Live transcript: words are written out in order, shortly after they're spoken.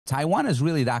Taiwan is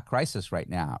really that crisis right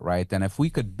now, right? And if we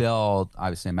could build,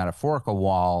 obviously, a metaphorical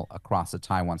wall across the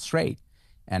Taiwan Strait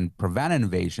and prevent an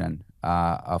invasion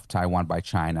of Taiwan by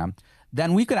China,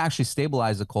 then we could actually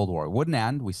stabilize the Cold War. It wouldn't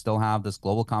end. We still have this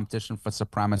global competition for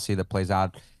supremacy that plays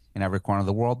out in every corner of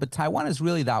the world. But Taiwan is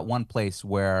really that one place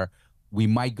where we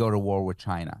might go to war with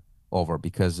China over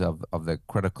because of the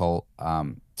critical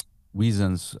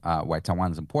reasons why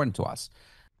Taiwan is important to us.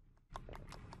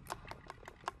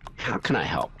 How can I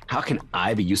help? How can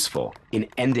I be useful in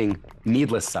ending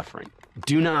needless suffering?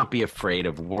 Do not be afraid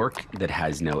of work that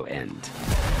has no end.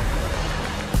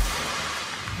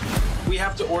 We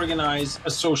have to organize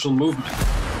a social movement.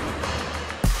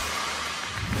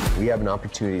 We have an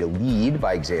opportunity to lead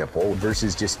by example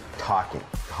versus just talking,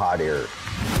 hot air.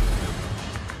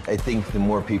 I think the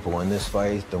more people in this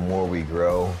fight, the more we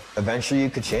grow. Eventually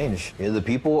it could change. The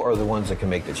people are the ones that can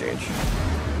make the change.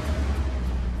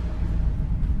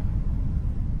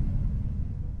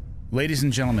 Ladies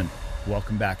and gentlemen,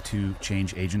 welcome back to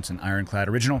Change Agents, an Ironclad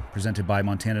original presented by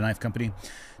Montana Knife Company.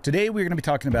 Today we're going to be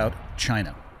talking about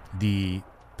China, the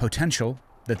potential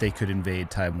that they could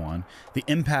invade Taiwan, the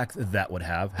impact that would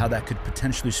have, how that could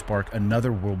potentially spark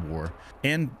another world war,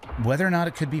 and whether or not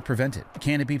it could be prevented.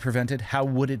 Can it be prevented? How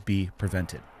would it be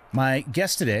prevented? My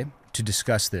guest today to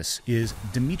discuss this is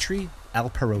Dmitri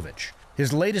Alperovitch.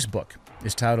 His latest book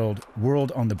is titled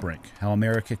World on the Brink: How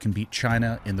America Can Beat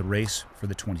China in the Race for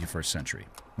the 21st Century.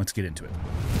 Let's get into it.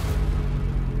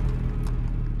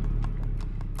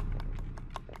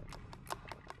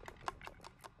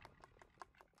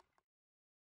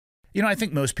 You know, I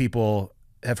think most people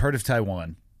have heard of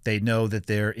Taiwan. They know that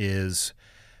there is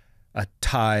a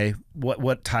tie,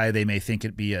 what tie they may think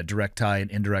it be, a direct tie, an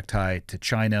indirect tie to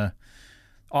China.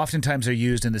 Oftentimes they're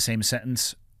used in the same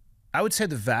sentence. I would say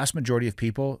the vast majority of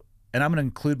people, and I'm going to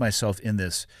include myself in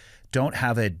this, don't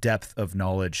have a depth of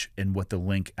knowledge in what the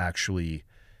link actually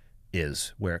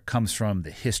is, where it comes from,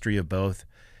 the history of both.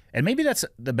 And maybe that's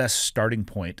the best starting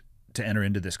point to enter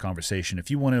into this conversation.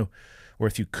 If you want to, or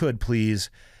if you could, please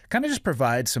kind of just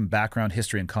provide some background,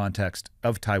 history, and context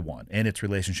of Taiwan and its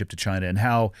relationship to China and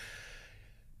how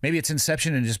maybe its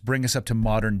inception, and just bring us up to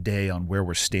modern day on where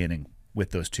we're standing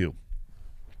with those two.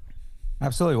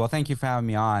 Absolutely. Well, thank you for having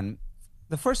me on.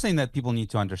 The first thing that people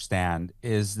need to understand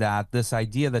is that this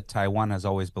idea that Taiwan has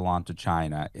always belonged to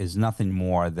China is nothing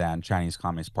more than Chinese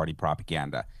Communist Party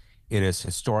propaganda. It is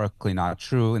historically not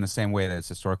true, in the same way that it's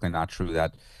historically not true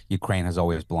that Ukraine has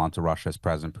always belonged to Russia, as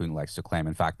President Putin likes to claim.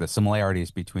 In fact, the similarities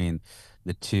between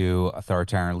the two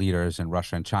authoritarian leaders in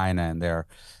Russia and China and their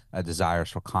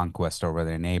desires for conquest over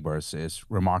their neighbors is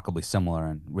remarkably similar,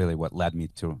 and really what led me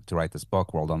to write this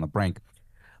book, World on the Brink.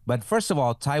 But first of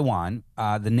all, Taiwan,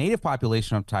 the native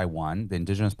population of Taiwan, the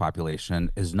indigenous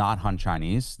population, is not Han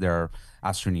Chinese. They're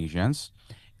Austronesians.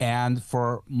 And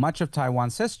for much of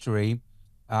Taiwan's history,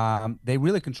 they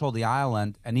really controlled the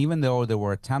island. And even though there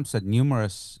were attempts at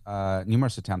numerous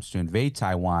attempts to invade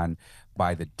Taiwan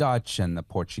by the Dutch and the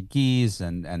Portuguese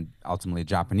and ultimately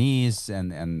Japanese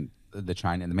and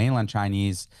the mainland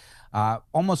Chinese,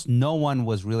 almost no one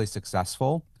was really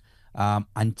successful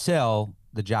until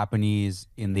the Japanese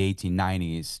in the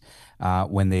 1890s,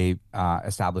 when they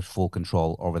established full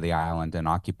control over the island and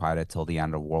occupied it till the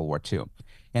end of World War II.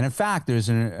 And in fact, there's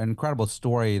an incredible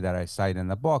story that I cite in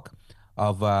the book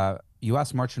of a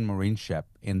U.S. merchant marine ship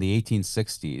in the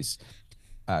 1860s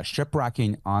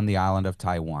shipwrecking on the island of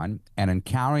Taiwan and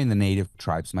encountering the native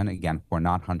tribesmen, again, who are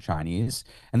not Han Chinese.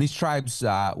 And these tribes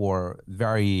were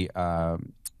very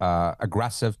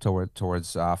aggressive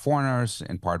towards foreigners,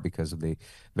 in part because of the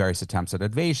various attempts at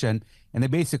invasion, and they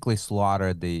basically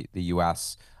slaughtered the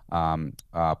U.S.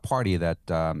 Party that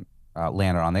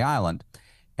landed on the island.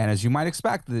 And as you might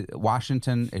expect,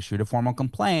 Washington issued a formal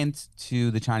complaint to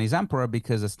the Chinese emperor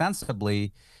because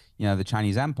ostensibly, the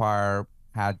Chinese empire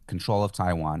had control of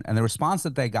Taiwan. And the response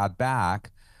that they got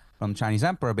back from the Chinese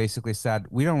emperor basically said,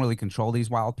 we don't really control these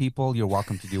wild people. You're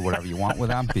welcome to do whatever you want with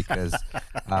them because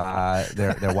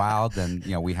they're wild, and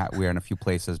we're in a few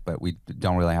places, but we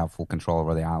don't really have full control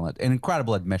over the island. An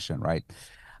incredible admission, right?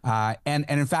 And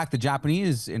in fact, the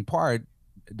Japanese, in part,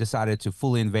 decided to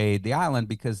fully invade the island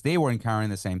because they were encountering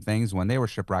the same things when they were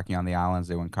shipwrecking on the islands.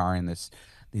 They were encountering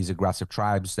these aggressive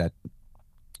tribes that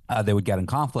they would get in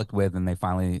conflict with, and they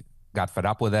finally got fed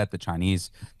up with it. The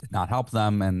Chinese did not help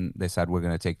them, and they said, we're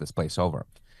going to take this place over.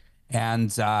 And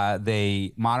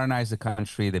they modernized the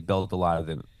country. They built a lot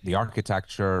of the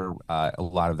architecture. A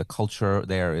lot of the culture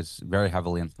there is very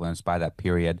heavily influenced by that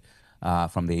period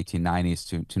from the 1890s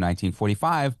to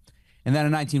 1945. And then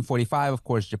in 1945, of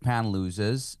course, Japan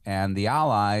loses, and the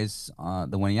Allies,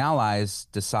 the winning Allies,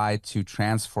 decide to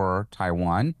transfer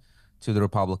Taiwan to the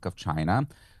Republic of China,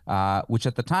 which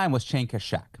at the time was Chiang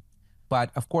Kai-shek.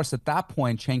 But of course, at that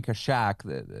point, Chiang Kai-shek,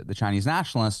 the Chinese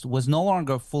nationalist, was no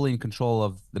longer fully in control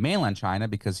of the mainland China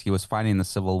because he was fighting the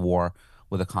civil war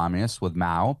with the communists, with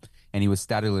Mao, and he was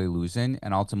steadily losing.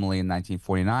 And ultimately, in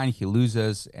 1949, he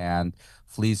loses and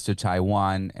flees to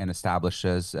Taiwan and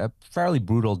establishes a fairly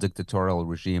brutal dictatorial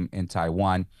regime in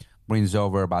Taiwan, brings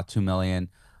over about 2 million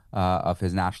of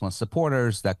his nationalist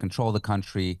supporters that control the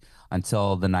country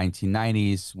until the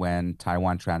 1990s when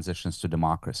Taiwan transitions to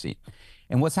democracy.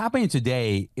 And what's happening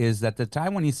today is that the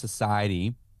Taiwanese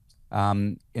society,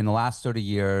 in the last 30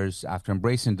 years, after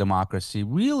embracing democracy,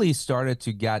 really started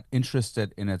to get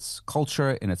interested in its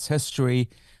culture, in its history,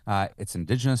 its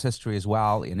indigenous history as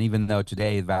well. And even though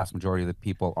today the vast majority of the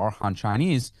people are Han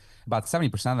Chinese, about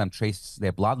 70% of them trace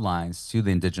their bloodlines to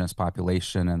the indigenous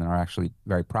population and are actually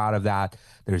very proud of that.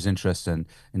 There's interest in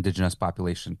indigenous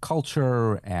population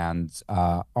culture and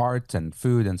art and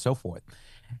food and so forth.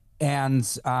 And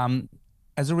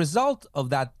as a result of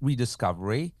that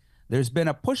rediscovery, there's been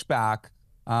a pushback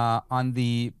on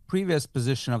the previous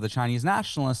position of the Chinese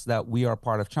nationalists that we are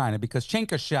part of China, because Chiang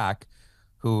Kai-shek,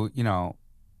 who,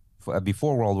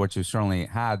 before World War II certainly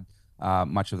had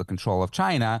much of the control of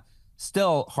China,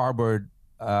 still harbored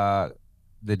the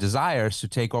desires to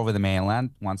take over the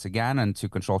mainland once again and to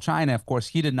control China. Of course,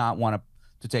 he did not want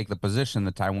to take the position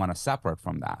that Taiwan is separate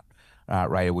from that,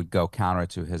 right? It would go counter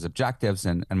to his objectives,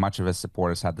 and much of his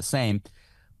supporters had the same.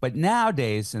 But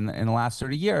nowadays, in the last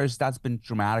 30 years, that's been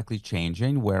dramatically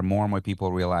changing, where more and more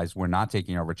people realize we're not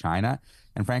taking over China.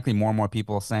 And frankly, more and more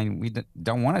people are saying we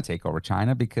don't want to take over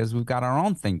China because we've got our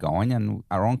own thing going and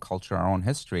our own culture, our own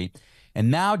history. And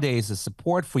nowadays, the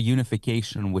support for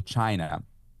unification with China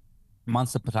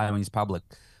amongst the Taiwanese public,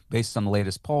 based on the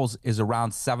latest polls, is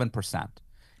around 7%.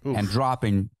 Oof. And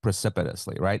dropping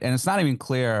precipitously, right? And it's not even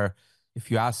clear if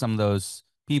you ask some of those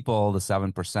people, the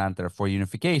 7% that are for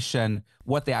unification,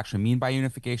 what they actually mean by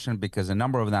unification, because a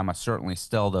number of them are certainly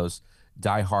still those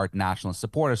diehard nationalist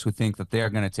supporters who think that they're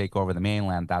going to take over the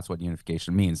mainland. That's what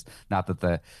unification means, not that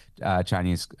the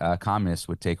Chinese communists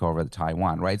would take over the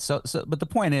Taiwan, right? But the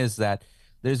point is that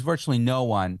there's virtually no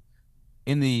one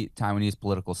in the Taiwanese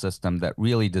political system that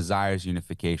really desires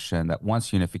unification, that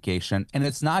wants unification. And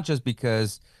it's not just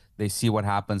because they see what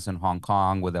happens in Hong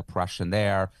Kong with oppression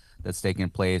there that's taking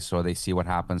place, or they see what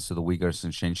happens to the Uyghurs in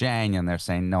Xinjiang and they're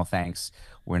saying, no, thanks,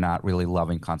 we're not really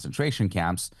loving concentration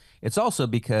camps. It's also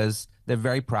because they're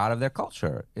very proud of their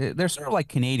culture. They're sort of like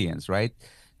Canadians, right?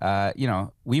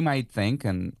 We might think,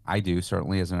 and I do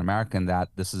certainly as an American, that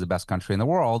this is the best country in the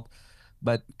world.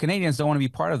 But Canadians don't want to be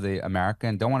part of the America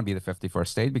and don't want to be the 51st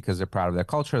state because they're proud of their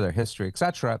culture, their history,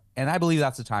 etc. And I believe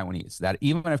that's the Taiwanese, that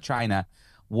even if China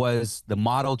was the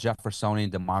model Jeffersonian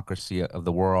democracy of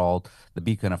the world, the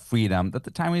beacon of freedom, that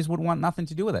the Taiwanese would want nothing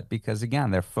to do with it because,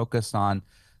 again, they're focused on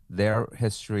their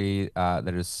history that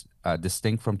is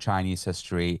distinct from Chinese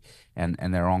history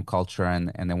and their own culture,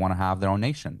 and they want to have their own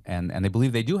nation. And they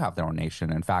believe they do have their own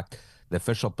nation. In fact, the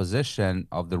official position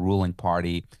of the ruling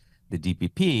party, the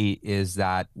DPP, is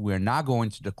that we're not going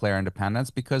to declare independence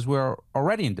because we're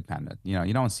already independent.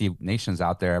 You don't see nations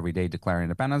out there every day declaring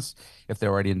independence if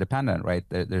they're already independent, right?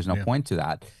 There's no point to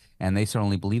that. And they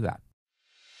certainly believe that.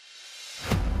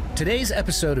 Today's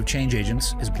episode of Change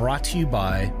Agents is brought to you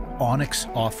by Onyx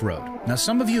Off-Road. Now,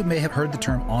 some of you may have heard the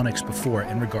term Onyx before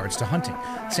in regards to hunting.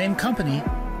 Same company,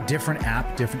 different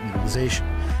app, different utilization.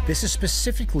 This is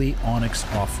specifically Onyx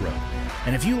Off-Road.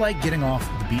 And if you like getting off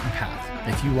the beaten path,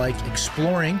 if you like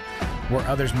exploring where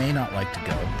others may not like to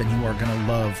go, then you are going to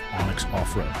love Onyx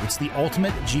Off-Road. It's the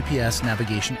ultimate GPS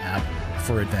navigation app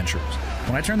for adventurers.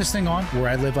 When I turn this thing on, where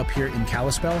I live up here in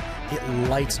Kalispell, it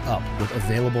lights up with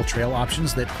available trail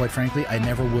options that, quite frankly, I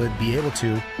never would be able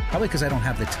to, probably because I don't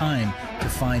have the time to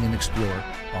find and explore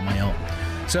on my own.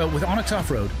 So with Onyx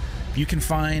Off-Road, you can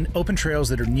find open trails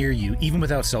that are near you, even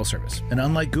without cell service. And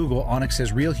unlike Google, Onyx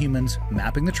has real humans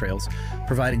mapping the trails,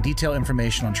 providing detailed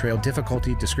information on trail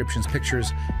difficulty, descriptions,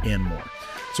 pictures, and more.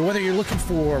 So whether you're looking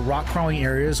for rock crawling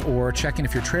areas or checking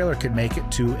if your trailer could make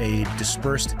it to a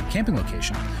dispersed camping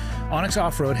location, Onyx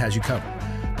Off-Road has you covered.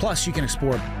 Plus, you can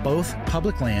explore both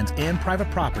public lands and private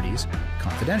properties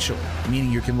confidentially, meaning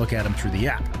you can look at them through the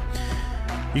app.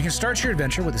 You can start your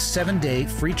adventure with a 7-day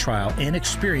free trial and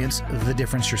experience the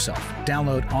difference yourself.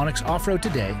 Download Onyx Off-Road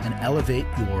today and elevate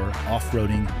your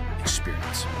off-roading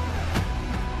experience.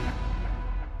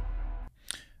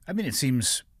 I mean, it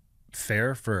seems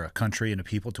fair for a country and a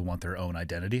people to want their own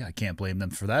identity. I can't blame them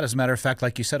for that. As a matter of fact,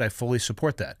 like you said, I fully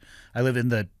support that. I live in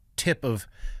the tip of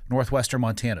northwestern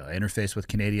Montana. I interface with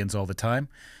Canadians all the time.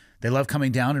 They love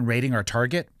coming down and raiding our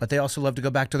target, but they also love to go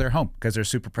back to their home because they're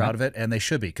super proud of it, and they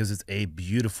should be because it's a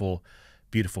beautiful,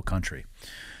 beautiful country.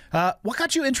 What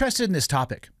got you interested in this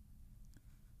topic?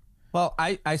 Well,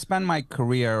 I spent my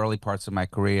career, early parts of my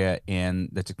career, in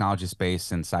the technology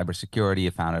space and cybersecurity. I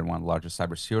founded one of the largest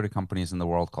cybersecurity companies in the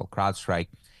world called CrowdStrike.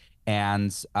 And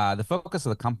the focus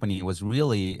of the company was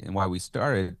really, and why we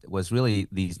started, was really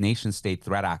these nation-state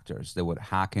threat actors that would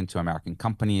hack into American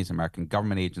companies, American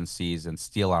government agencies, and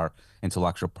steal our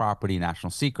intellectual property,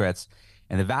 national secrets.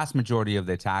 And the vast majority of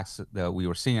the attacks that we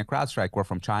were seeing at CrowdStrike were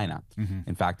from China.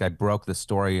 In fact, I broke the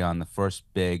story on the first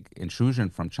big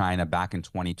intrusion from China back in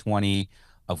 2020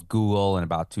 of Google and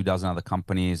about 24 other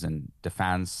companies in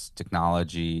defense,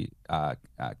 technology,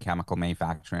 chemical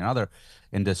manufacturing, and other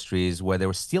industries where they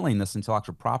were stealing this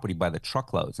intellectual property by the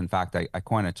truckloads. In fact, I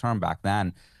coined a term back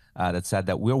then that said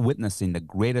that we're witnessing the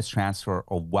greatest transfer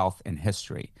of wealth in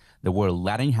history, that we're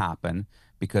letting happen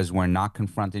because we're not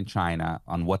confronting China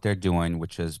on what they're doing,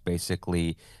 which is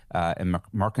basically a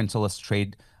mercantilist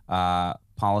trade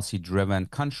policy-driven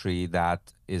country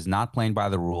that is not playing by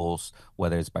the rules,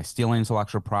 whether it's by stealing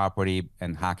intellectual property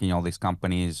and hacking all these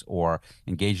companies or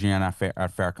engaging in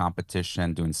unfair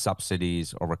competition, doing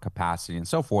subsidies over capacity and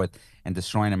so forth, and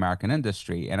destroying American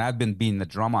industry. And I've been beating the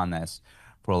drum on this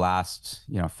for the last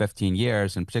 15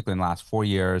 years, and particularly in the last 4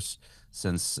 years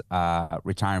since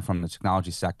retiring from the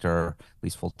technology sector, at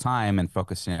least full time, and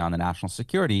focusing on the national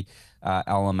security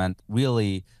element,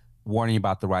 really warning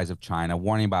about the rise of China,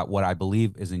 warning about what I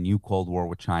believe is a new Cold War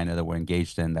with China that we're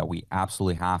engaged in, that we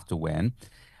absolutely have to win.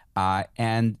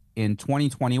 And in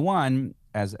 2021,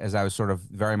 as I was sort of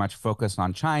very much focused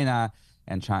on China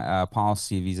and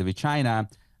policy vis-a-vis China,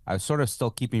 I was sort of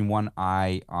still keeping one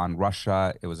eye on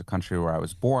Russia. It was a country where I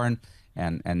was born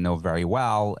and know very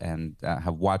well, and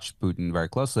have watched Putin very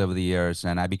closely over the years.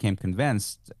 And I became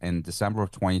convinced in December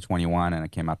of 2021, and I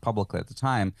came out publicly at the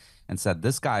time and said,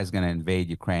 this guy is going to invade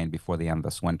Ukraine before the end of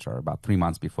this winter, about 3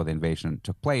 months before the invasion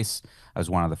took place. I was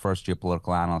one of the first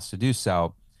geopolitical analysts to do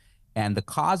so. And the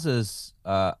causes,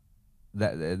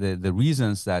 the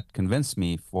reasons that convinced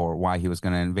me for why he was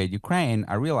going to invade Ukraine,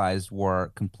 I realized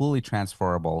were completely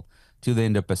transferable to the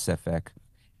Indo-Pacific.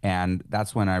 And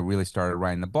that's when I really started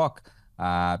writing the book,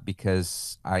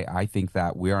 because I think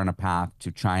that we are on a path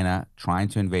to China trying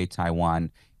to invade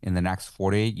Taiwan in the next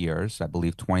 48 years. I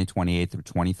believe 2028 through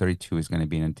 2032 is going to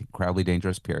be an incredibly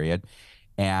dangerous period.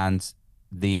 And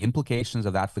the implications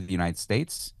of that for the United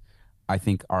States, I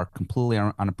think, are completely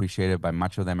unappreciated by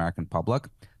much of the American public.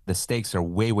 The stakes are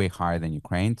way, way higher than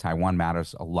Ukraine. Taiwan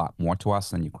matters a lot more to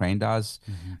us than Ukraine does,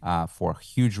 for a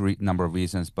huge number of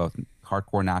reasons, both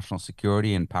hardcore national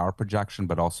security and power projection,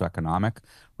 but also economic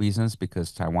reasons,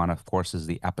 because Taiwan, of course, is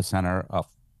the epicenter of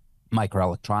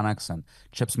microelectronics and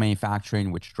chips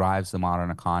manufacturing, which drives the modern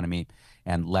economy.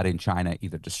 And letting China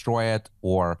either destroy it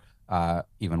or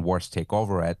even worse, take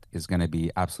over it, is going to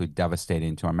be absolutely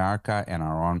devastating to America and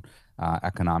our own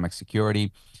economic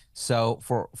security. So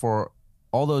for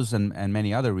all those and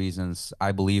many other reasons,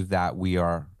 I believe that we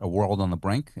are a world on the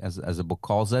brink, as the book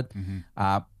calls it.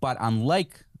 But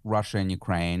unlike Russia and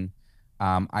Ukraine,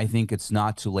 I think it's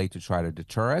not too late to try to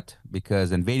deter it,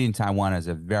 because invading Taiwan is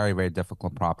a very, very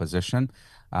difficult proposition.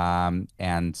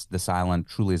 And this island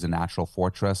truly is a natural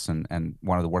fortress and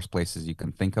one of the worst places you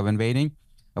can think of invading.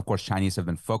 Of course, Chinese have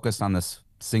been focused on this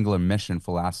singular mission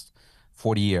for the last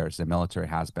 40 years. The military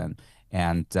has been.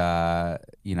 And,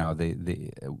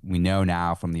 we know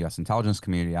now from the U.S. intelligence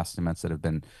community estimates that have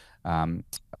been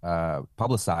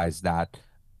publicized that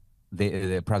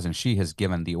the President Xi has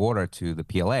given the order to the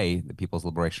PLA, the People's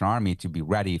Liberation Army, to be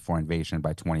ready for invasion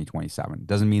by 2027.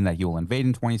 Doesn't mean that he will invade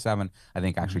in 27. I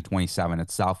think actually 27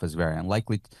 itself is very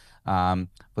unlikely for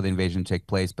the invasion to take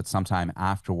place, but sometime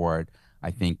afterward,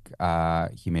 I think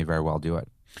he may very well do it.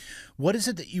 What is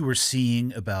it that you were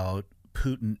seeing about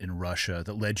Putin in Russia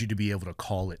that led you to be able to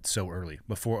call it so early,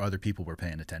 before other people were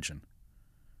paying attention?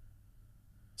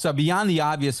 So beyond the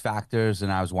obvious factors, and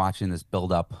I was watching this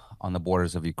buildup on the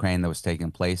borders of Ukraine that was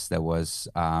taking place, there was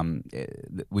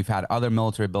we've had other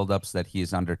military buildups that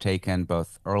he's undertaken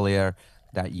both earlier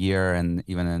that year and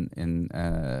even in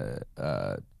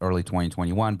early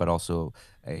 2021, but also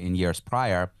in years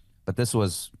prior. But this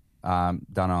was done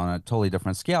on a totally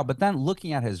different scale. But then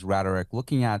looking at his rhetoric,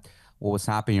 looking at what was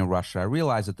happening in Russia, I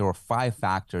realized that there were 5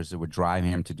 factors that would drive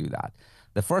him to do that.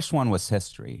 The first one was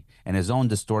history and his own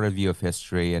distorted view of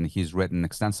history, and he's written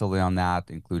extensively on that,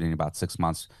 including about 6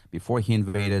 months before he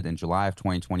invaded in July of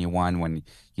 2021, when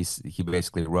he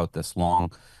basically wrote this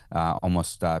long,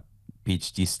 almost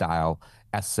PhD-style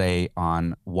essay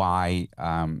on why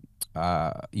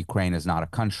Ukraine is not a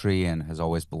country and has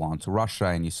always belonged to Russia.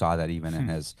 And you saw that even in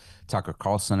his Tucker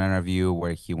Carlson interview,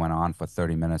 where he went on for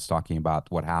 30 minutes talking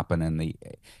about what happened in the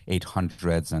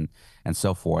 800s and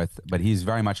so forth. But he's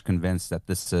very much convinced that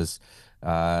this is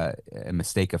a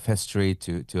mistake of history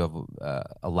to have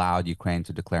allowed Ukraine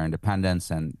to declare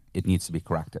independence, and it needs to be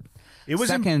corrected. It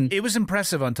was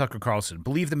impressive on Tucker Carlson.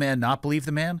 Believe the man, not believe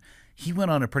the man. He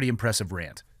went on a pretty impressive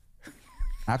rant.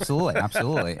 Absolutely,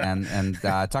 absolutely. And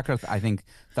Tucker, I think,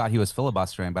 thought he was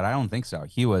filibustering, but I don't think so.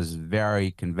 He was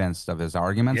very convinced of his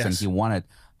arguments, and he wanted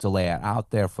to lay it out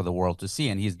there for the world to see.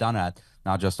 And he's done it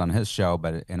not just on his show,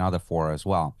 but in other fora as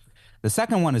well. The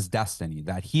second one is destiny,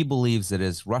 that he believes it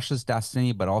is Russia's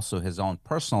destiny, but also his own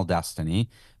personal destiny,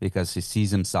 because he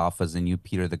sees himself as the new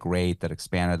Peter the Great that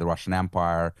expanded the Russian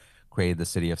Empire, created the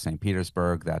city of St.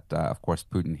 Petersburg, that, of course,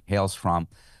 Putin hails from,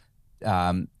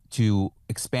 to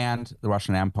expand the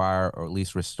Russian Empire, or at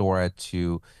least restore it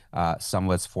to some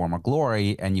of its former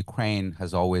glory. And Ukraine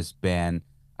has always been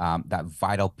that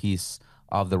vital piece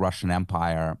of the Russian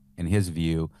Empire, in his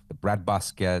view, the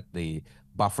breadbasket, the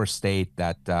buffer state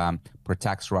that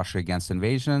protects Russia against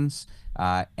invasions,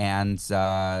 and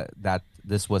that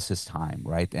this was his time,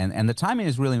 right? And the timing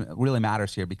is really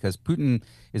matters here, because Putin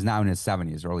is now in his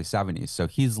 70s, early 70s. So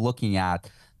he's looking at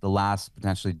the last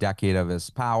potentially decade of his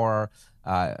power,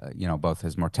 both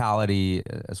his mortality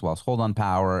as well as hold on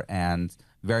power, and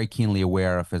very keenly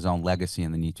aware of his own legacy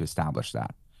and the need to establish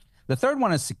that. The third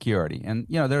one is security. And,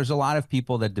 there's a lot of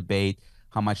people that debate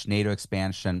how much NATO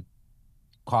expansion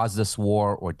caused this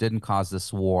war or didn't cause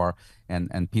this war,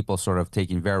 and people sort of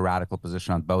taking very radical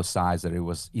position on both sides, that it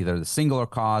was either the singular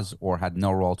cause or had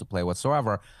no role to play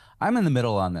whatsoever. I'm in the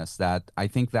middle on this, that I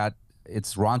think that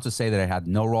it's wrong to say that it had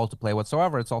no role to play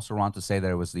whatsoever. It's also wrong to say that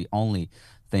it was the only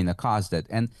thing that caused it.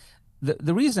 And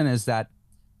the reason is that,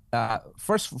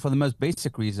 first, for the most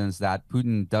basic reasons, that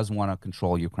Putin doesn't want to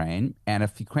control Ukraine. And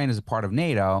if Ukraine is a part of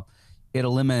NATO, it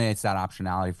eliminates that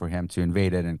optionality for him to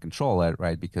invade it and control it,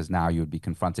 right? Because now you would be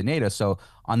confronting NATO. So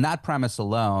on that premise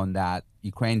alone, that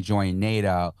Ukraine joining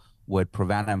NATO would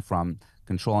prevent him from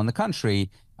controlling the country,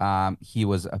 he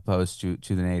was opposed to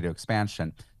the NATO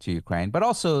expansion to Ukraine. But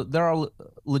also, there are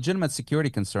legitimate security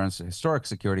concerns, historic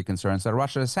security concerns that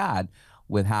Russia has had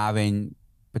with having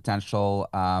potential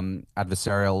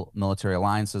adversarial military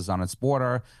alliances on its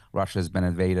border. Russia has been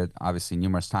invaded, obviously,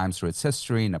 numerous times through its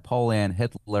history: Napoleon,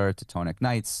 Hitler, Teutonic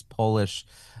Knights, Polish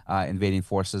invading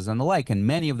forces, and the like. And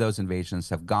many of those invasions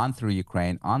have gone through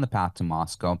Ukraine on the path to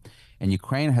Moscow. And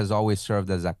Ukraine has always served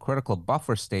as a critical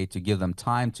buffer state to give them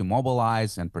time to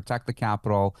mobilize and protect the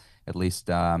capital, at least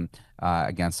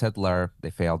against Hitler.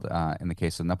 They failed in the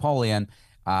case of Napoleon.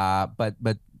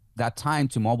 But that time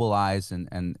to mobilize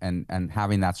and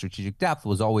having that strategic depth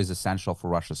was always essential for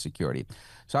Russia's security.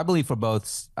 So I believe for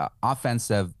both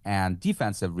offensive and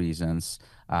defensive reasons,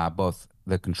 both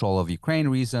the control of Ukraine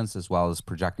reasons as well as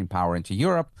projecting power into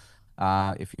Europe,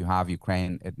 if you have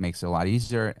Ukraine, it makes it a lot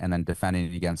easier. And then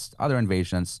defending it against other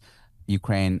invasions,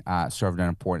 Ukraine served an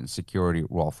important security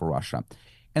role for Russia.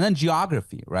 And then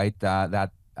geography, right?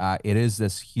 That it is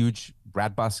this huge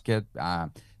breadbasket.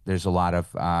 There's a lot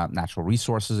of natural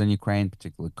resources in Ukraine,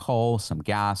 particularly coal, some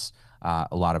gas,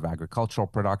 a lot of agricultural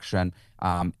production,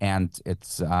 and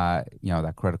it's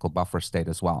that critical buffer state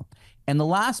as well. And the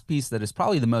last piece that is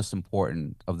probably the most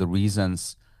important of the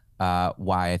reasons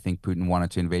why I think Putin wanted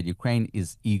to invade Ukraine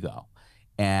is ego,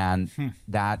 and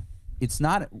that it's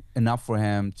not enough for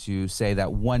him to say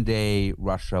that one day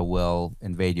Russia will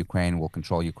invade Ukraine, will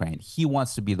control Ukraine. He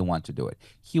wants to be the one to do it.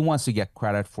 He wants to get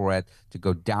credit for it, to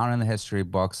go down in the history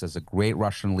books as a great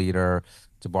Russian leader,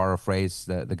 to borrow a phrase,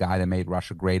 the guy that made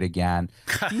Russia great again.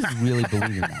 He's really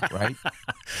believing that,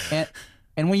 right?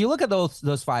 And when you look at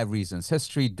those five reasons: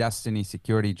 history, destiny,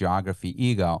 security, geography,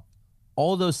 ego,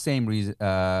 all those same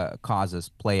causes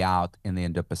play out in the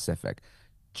Indo-Pacific.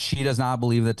 Xi does not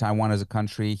believe that Taiwan is a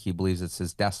country. He believes it's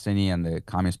his destiny and the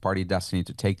Communist Party destiny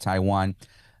to take Taiwan.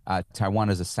 Taiwan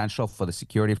is essential for the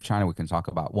security of China. We can talk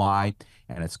about why,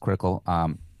 and it's critical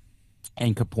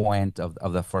anchor point of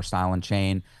the first island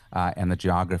chain and the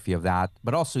geography of that.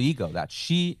 But also ego, that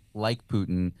Xi, like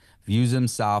Putin, views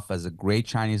himself as a great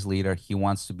Chinese leader. He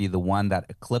wants to be the one that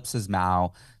eclipses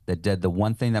Mao, that did the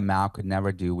one thing that Mao could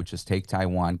never do, which is take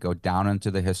Taiwan, go down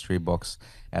into the history books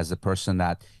as the person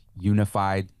that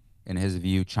unified, in his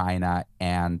view, China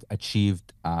and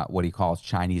achieved what he calls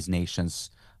Chinese nation's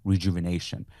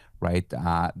rejuvenation, right?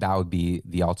 That would be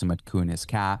the ultimate coup in his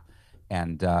cap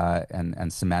and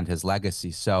cement his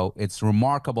legacy. So it's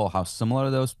remarkable how similar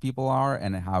those people are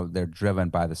and how they're driven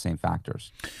by the same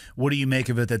factors. What do you make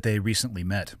of it that they recently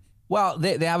met? Well,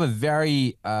 they have a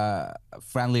very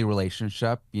friendly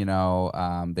relationship.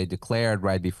 They declared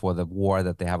right before the war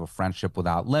that they have a friendship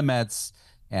without limits,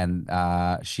 and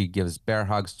she gives bear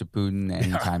hugs to Putin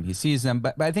anytime he sees him.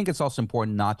 But I think it's also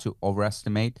important not to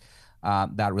overestimate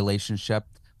that relationship.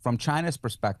 From China's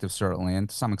perspective, certainly, and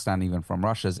to some extent even from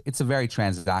Russia's, it's a very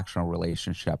transactional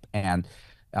relationship. And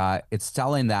it's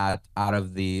telling that out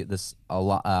of this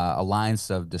alliance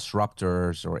of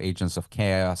disruptors or agents of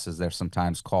chaos, as they're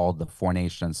sometimes called, the four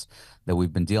nations that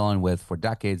we've been dealing with for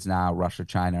decades now, Russia,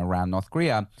 China, Iran, North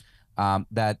Korea,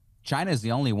 that China is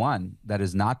the only one that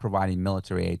is not providing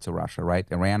military aid to Russia, right?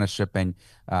 Iran is shipping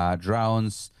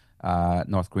drones.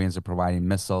 North Koreans are providing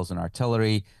missiles and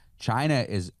artillery. China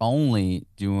is only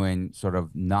doing sort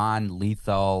of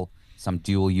non-lethal, some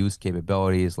dual-use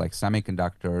capabilities like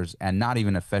semiconductors, and not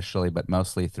even officially, but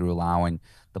mostly through allowing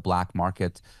the black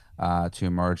market to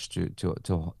emerge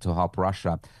to help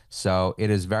Russia. So it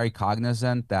is very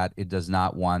cognizant that it does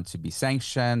not want to be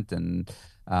sanctioned and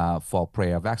fall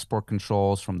prey of export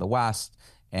controls from the West,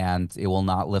 and it will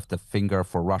not lift a finger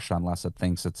for Russia unless it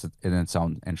thinks it's in its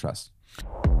own interest.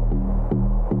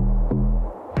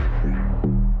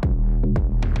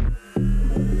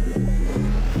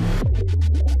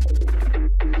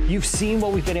 You've seen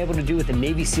what we've been able to do with the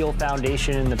Navy SEAL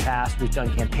Foundation in the past. We've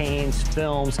done campaigns,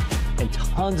 films, and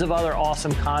tons of other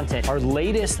awesome content. Our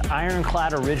latest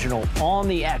Ironclad original, On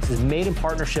the X, is made in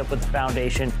partnership with the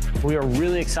foundation. We are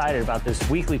really excited about this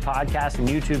weekly podcast and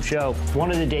YouTube show.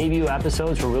 One of the debut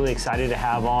episodes we're really excited to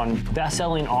have on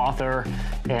best-selling author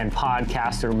and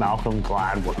podcaster Malcolm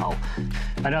Gladwell.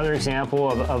 Another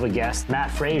example of a guest,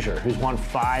 Matt Frazier, who's won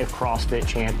 5 CrossFit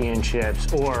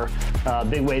championships, or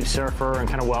big wave surfer and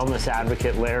kind of wellness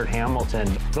advocate Laird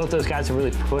Hamilton. Both those guys have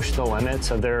really pushed the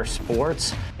limits of their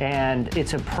sports, and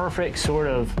it's a perfect sort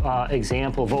of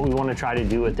example of what we want to try to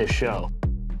do with this show.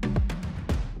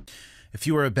 If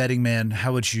you were a betting man,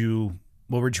 where would you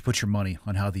put your money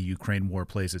on how the Ukraine war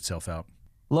plays itself out?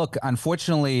 Look,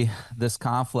 unfortunately, this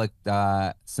conflict,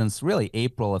 since really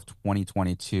April of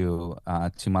 2022,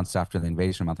 2 months after the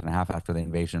invasion, a month and a half after the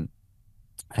invasion,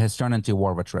 has turned into a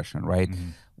war of attrition, right? Mm-hmm.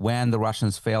 When the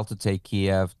Russians failed to take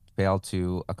Kiev, failed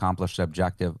to accomplish the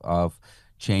objective of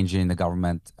changing the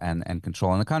government and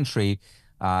controlling the country,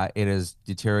 it has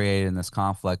deteriorated in this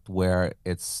conflict where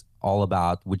it's all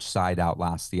about which side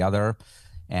outlasts the other.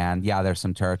 And yeah, there's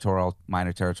some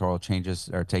minor territorial changes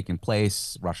that are taking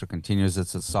place. Russia continues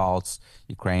its assaults.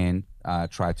 Ukraine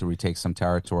tried to retake some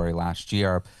territory last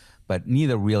year, but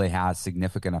neither really has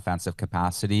significant offensive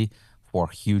capacity for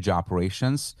huge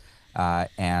operations.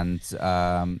 And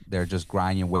they're just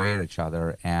grinding away at each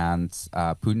other. And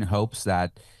Putin hopes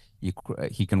that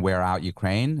he can wear out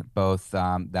Ukraine, both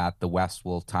that the West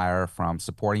will tire from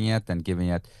supporting it and giving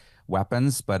it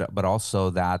weapons, but also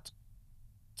that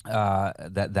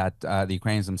the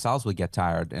Ukrainians themselves will get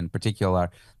tired. In particular,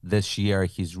 this year,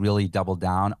 he's really doubled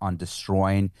down on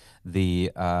destroying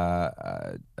the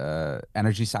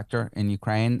energy sector in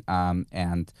Ukraine.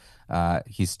 And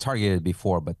he's targeted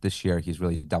before, but this year he's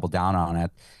really doubled down on it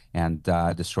and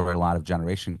destroyed a lot of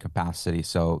generation capacity.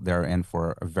 So they're in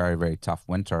for a very, very tough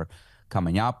winter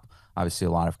coming up. Obviously,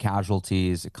 a lot of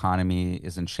casualties. Economy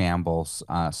is in shambles.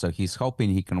 So he's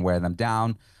hoping he can wear them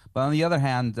down. But on the other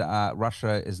hand,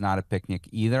 Russia is not a picnic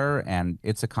either, and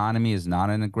its economy is not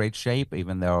in a great shape,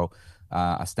 even though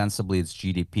ostensibly its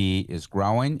GDP is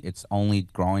growing. It's only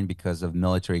growing because of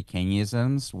military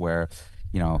Keynesianism, where,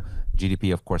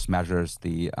 GDP, of course, measures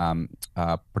the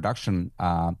production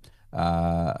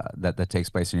that takes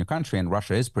place in your country. And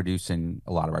Russia is producing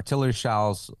a lot of artillery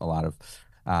shells, a lot of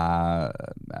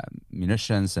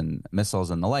munitions and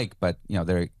missiles and the like, but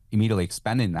they're immediately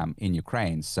expending them in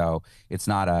Ukraine. So it's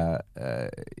not a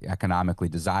economically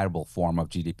desirable form of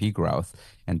GDP growth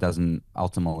and doesn't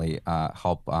ultimately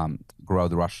help grow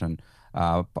the Russian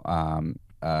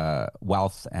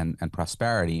wealth and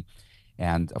prosperity.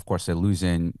 And of course, they're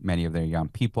losing many of their young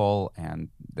people, and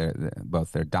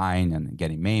they're dying and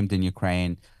getting maimed in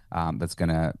Ukraine. That's going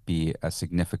to be a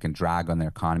significant drag on their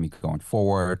economy going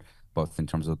forward, both in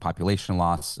terms of the population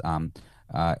loss,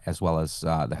 as well as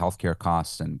the healthcare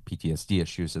costs and PTSD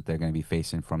issues that they're going to be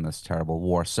facing from this terrible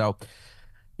war. So,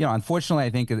 unfortunately, I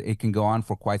think it can go on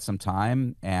for quite some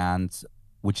time, and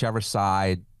whichever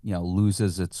side,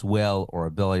 loses its will or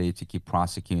ability to keep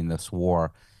prosecuting this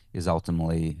war is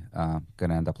ultimately going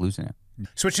to end up losing it.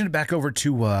 Switching it back over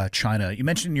to China, you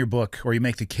mentioned in your book, or you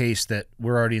make the case that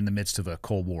we're already in the midst of a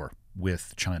Cold War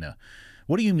with China.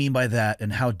 What do you mean by that,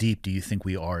 and how deep do you think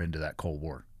we are into that Cold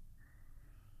War?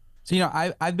 So,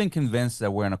 I've been convinced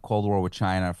that we're in a Cold War with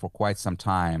China for quite some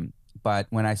time, But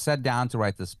when I sat down to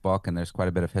write this book, and there's quite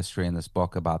a bit of history in this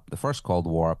book about the first Cold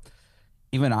War,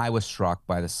 even I was struck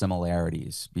by the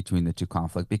similarities between the two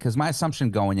conflicts, because my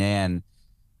assumption going in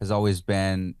has always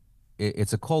been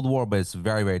it's a Cold War, but it's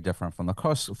very, very different from the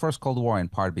first Cold War, in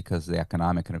part because of the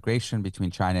economic integration between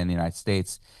China and the United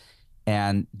States.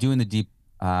 And doing the deep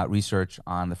research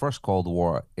on the first Cold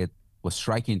War, it was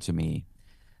striking to me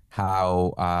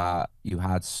how you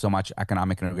had so much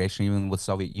economic integration, even with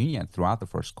Soviet Union, throughout the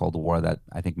first Cold War, that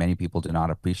I think many people do not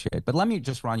appreciate. But let me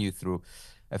just run you through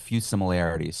a few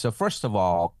similarities. So first of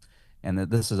all, and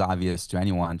this is obvious to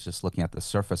anyone just looking at the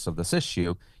surface of this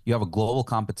issue, you have a global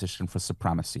competition for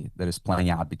supremacy that is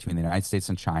playing out between the United States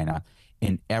and China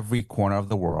in every corner of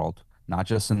the world, not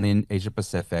just in the Asia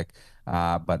Pacific,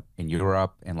 but in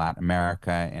Europe, in Latin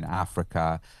America, in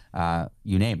Africa,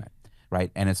 you name it. Right.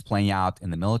 And it's playing out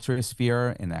in the military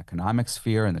sphere, in the economic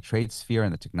sphere, in the trade sphere,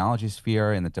 in the technology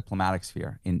sphere, in the diplomatic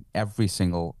sphere, in every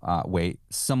single way,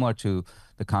 similar to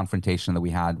the confrontation that we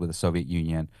had with the Soviet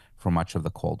Union for much of the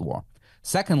Cold War.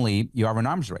 Secondly, you have an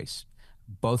arms race.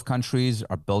 Both countries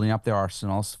are building up their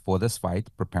arsenals for this fight,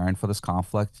 preparing for this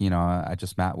conflict. You know, I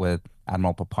just met with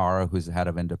Admiral Papara, who's the head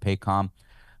of INDOPACOM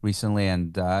recently,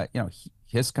 and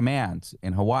his command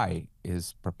in Hawaii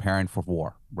is preparing for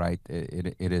war, right?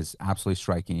 It is absolutely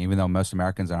striking. Even though most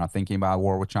Americans are not thinking about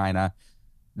war with China,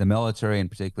 the military, and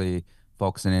particularly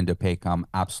folks in INDOPACOM,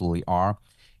 absolutely are.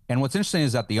 And what's interesting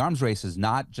is that the arms race is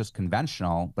not just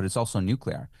conventional, but it's also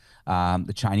nuclear.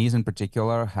 The Chinese in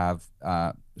particular have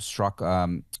struck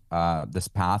this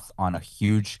path on a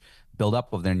huge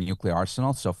buildup of their nuclear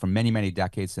arsenal. So for many, many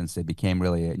decades since they became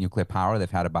really a nuclear power, they've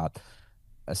had about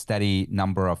a steady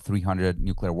number of 300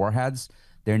 nuclear warheads.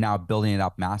 They're now building it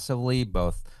up massively,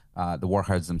 both the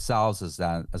warheads themselves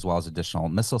as well as additional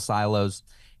missile silos.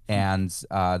 And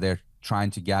they're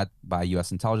trying to get, by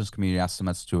U.S. intelligence community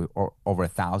estimates, to over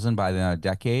 1,000 by the end of the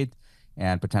decade,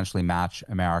 and potentially match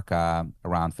America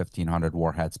around 1,500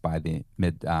 warheads by the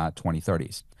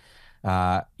mid-2030s.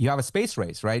 You have a space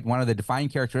race, right? One of the defining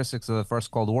characteristics of the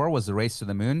first Cold War was the race to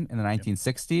the moon in the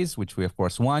 1960s, which we, of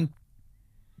course, won.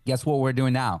 Guess what we're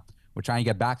doing now? We're trying to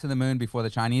get back to the moon before the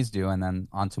Chinese do, and then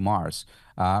onto Mars.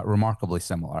 Remarkably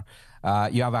similar.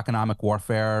 You have economic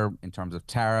warfare in terms of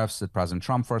tariffs that President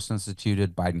Trump first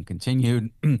instituted, Biden continued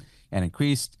and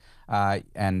increased,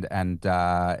 and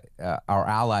our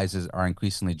allies are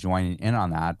increasingly joining in on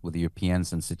that, with the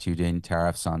Europeans instituting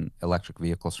tariffs on electric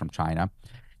vehicles from China.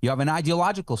 You have an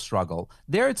ideological struggle.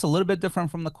 There, it's a little bit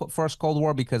different from the first Cold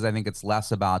War, because I think it's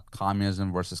less about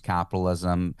communism versus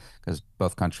capitalism, because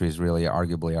both countries really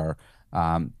arguably are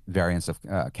variants of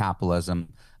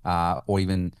capitalism, or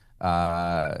even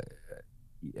the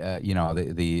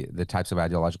types of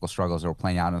ideological struggles that were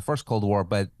playing out in the first Cold War.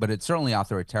 But it's certainly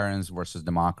authoritarians versus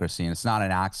democracy, and it's not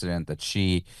an accident that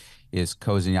Xi is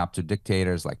cozying up to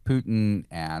dictators like Putin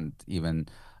and even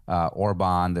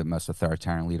Orban, the most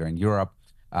authoritarian leader in Europe.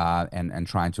 And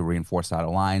trying to reinforce that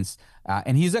alliance.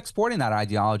 And he's exporting that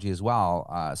ideology as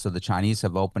well. So the Chinese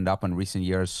have opened up in recent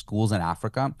years schools in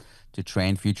Africa to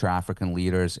train future African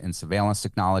leaders in surveillance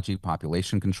technology,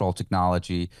 population control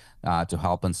technology, to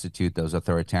help institute those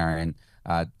authoritarian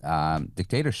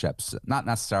dictatorships. Not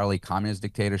necessarily communist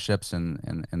dictatorships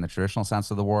in the traditional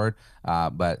sense of the word,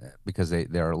 but because they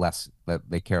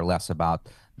care less about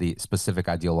the specific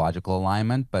ideological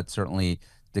alignment, but certainly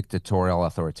dictatorial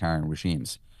authoritarian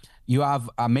regimes. You have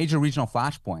a major regional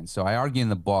flashpoints. So I argue in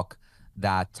the book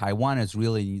that Taiwan is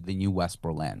really the new West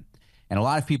Berlin. And a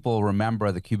lot of people remember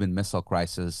the Cuban Missile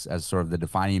Crisis as sort of the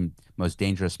defining, most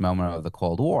dangerous moment of the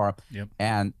Cold War. Yep.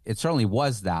 And it certainly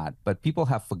was that. But people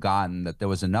have forgotten that there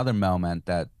was another moment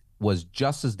that was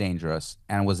just as dangerous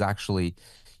and was actually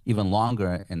even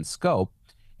longer in scope,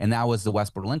 and that was the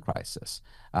West Berlin crisis.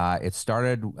 It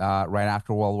started right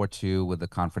after World War II with the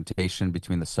confrontation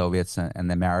between the Soviets and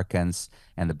the Americans,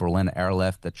 and the Berlin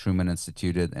airlift that Truman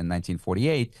instituted in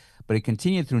 1948. But it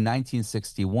continued through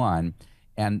 1961.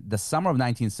 And the summer of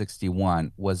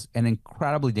 1961 was an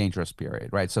incredibly dangerous period,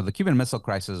 right? So the Cuban Missile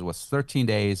Crisis was 13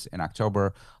 days in October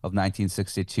of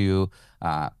 1962.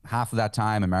 Half of that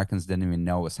time, Americans didn't even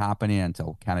know what was happening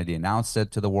until Kennedy announced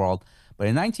it to the world. But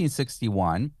in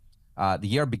 1961, the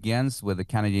year begins with the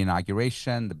Kennedy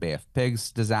inauguration, the Bay of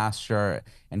Pigs disaster,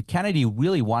 and Kennedy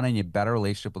really wanting a better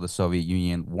relationship with the Soviet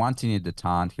Union, wanting a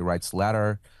detente. He writes a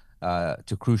letter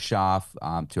to Khrushchev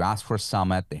to ask for a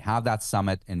summit. They have that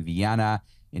summit in Vienna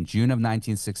in June of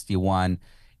 1961,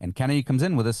 and Kennedy comes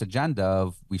in with this agenda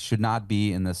of, we should not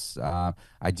be in this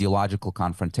ideological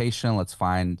confrontation. Let's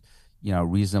find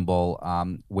reasonable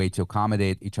way to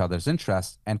accommodate each other's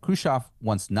interests. And Khrushchev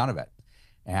wants none of it.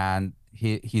 And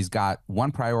he's got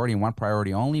one priority and one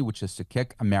priority only, which is to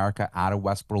kick America out of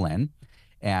West Berlin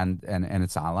and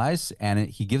its allies. And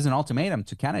he gives an ultimatum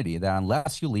to Kennedy that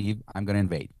unless you leave, I'm going to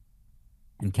invade.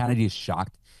 And Kennedy is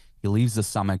shocked. He leaves the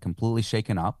summit completely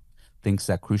shaken up, thinks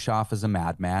that Khrushchev is a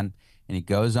madman, and he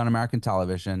goes on American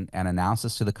television and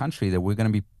announces to the country that we're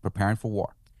going to be preparing for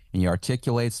war. And he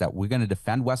articulates that we're going to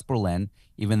defend West Berlin,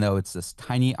 even though it's this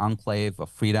tiny enclave of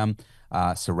freedom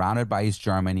surrounded by East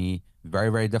Germany, very,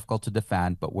 very difficult to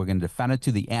defend, but we're going to defend it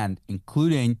to the end,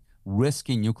 including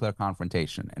risking nuclear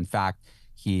confrontation. In fact,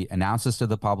 he announces to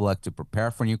the public to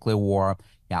prepare for nuclear war.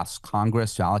 He asks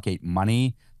Congress to allocate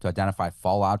money to identify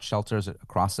fallout shelters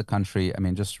across the country. I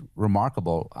mean, just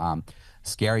remarkable,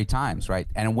 scary times, right?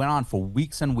 And it went on for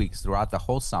weeks and weeks throughout the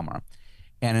whole summer.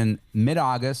 And in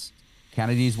mid-August,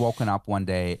 Kennedy's woken up one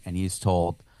day and he's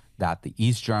told that the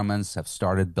East Germans have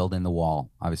started building the wall,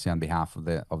 obviously on behalf of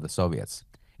the Soviets.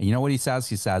 And you know what he says?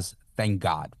 He says, "Thank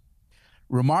God."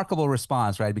 Remarkable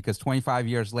response, right? Because 25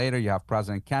 years later, you have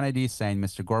President Kennedy saying,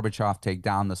 "Mr. Gorbachev, take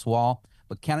down this wall."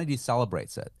 But Kennedy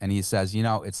celebrates it. And he says, you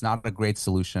know, it's not a great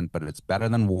solution, but it's better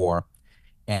than war.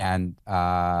 And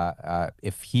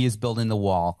if he is building the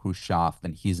wall, Khrushchev,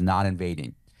 then he's not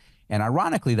invading. And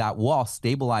ironically, that wall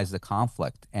stabilized the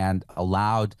conflict and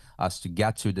allowed us to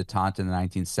get to detente in the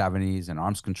 1970s and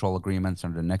arms control agreements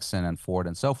under Nixon and Ford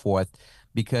and so forth,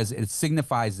 because it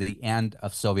signifies the end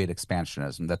of Soviet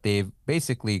expansionism, that they've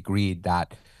basically agreed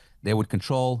that they would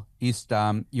control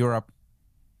Eastern Europe,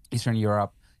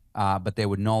 but they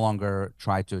would no longer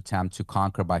try to attempt to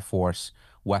conquer by force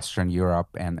Western Europe,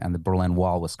 and the Berlin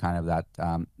Wall was kind of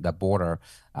that border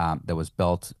that was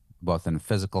built both in a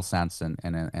physical sense and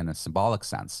in a symbolic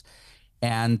sense.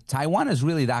 And Taiwan is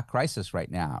really that crisis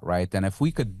right now, right? And if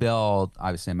we could build,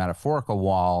 obviously, a metaphorical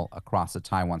wall across the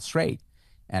Taiwan Strait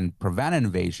and prevent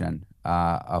invasion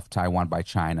of Taiwan by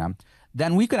China,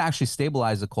 then we could actually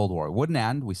stabilize the Cold War. It wouldn't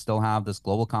end. We still have this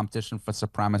global competition for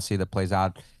supremacy that plays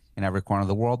out in every corner of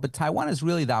the world. But Taiwan is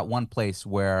really that one place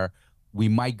where we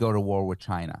might go to war with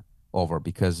China over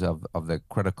because of the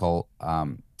critical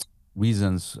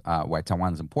reasons why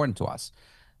Taiwan is important to us.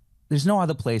 There's no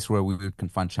other place where we would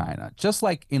confront China. Just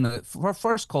like in the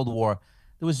first Cold War,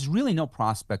 there was really no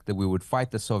prospect that we would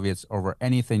fight the Soviets over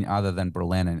anything other than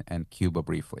Berlin and Cuba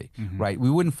briefly, right? We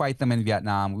wouldn't fight them in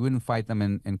Vietnam. We wouldn't fight them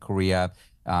in Korea.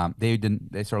 They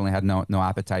certainly had no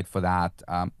appetite for that.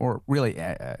 Or really,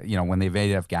 when they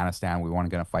invaded Afghanistan, we weren't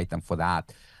going to fight them for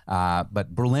that.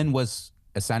 But Berlin was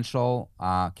essential,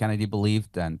 Kennedy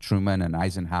believed, and Truman and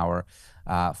Eisenhower,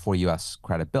 for U.S.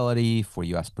 credibility, for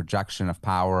U.S. projection of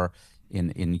power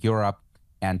in Europe.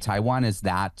 And Taiwan is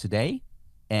that today.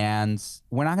 And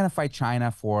we're not going to fight China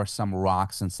for some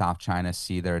rocks in South China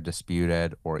Sea that are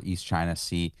disputed, or East China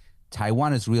Sea.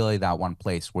 Taiwan is really that one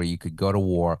place where you could go to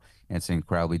war, and it's an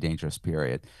incredibly dangerous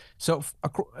period. So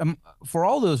for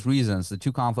all those reasons, the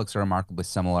two conflicts are remarkably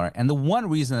similar. And the one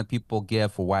reason that people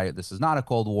give for why this is not a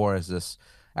Cold War is this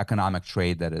economic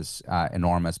trade that is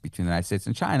enormous between the United States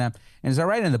and China. And as I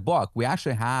write in the book, we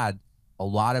actually had a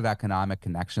lot of economic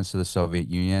connections to the Soviet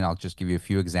Union. I'll just give you a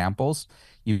few examples.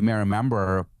 You may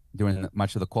remember during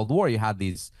much of the Cold War, you had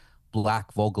these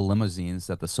black Volga limousines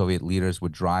that the Soviet leaders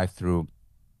would drive through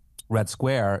Red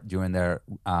Square during their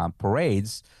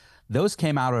parades. Those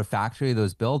came out of a factory that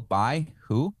was built by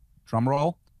who? Drum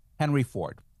roll, Henry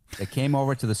Ford. They came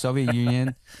over to the Soviet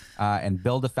Union and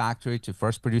built a factory to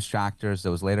first produce tractors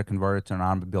that was later converted to an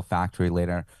automobile factory,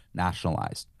 later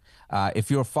nationalized.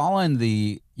 If you're following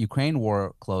the Ukraine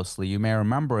war closely, you may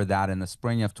remember that in the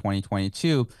spring of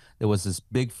 2022, there was this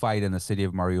big fight in the city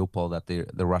of Mariupol that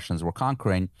the Russians were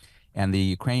conquering, and the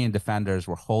Ukrainian defenders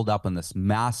were holed up in this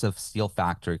massive steel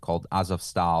factory called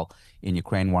Azovstal in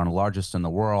Ukraine, one of the largest in the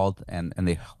world, and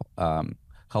they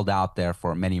held out there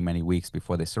for many, many weeks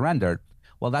before they surrendered.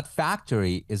 Well, that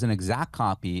factory is an exact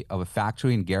copy of a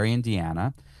factory in Gary,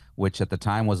 Indiana, which at the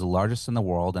time was the largest in the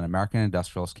world, and American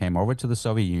industrials came over to the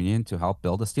Soviet Union to help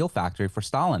build a steel factory for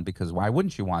Stalin, because why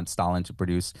wouldn't you want Stalin to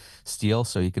produce steel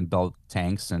so he can build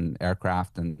tanks and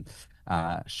aircraft and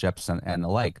ships and the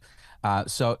like?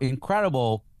 So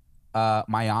incredible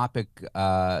myopic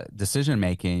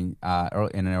decision-making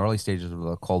in the early stages of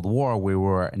the Cold War. We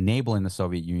were enabling the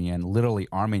Soviet Union, literally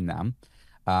arming them.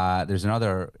 There's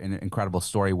another incredible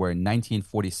story where in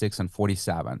 1946 and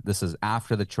 47, this is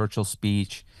after the Churchill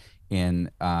speech in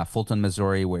Fulton,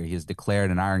 Missouri, where he has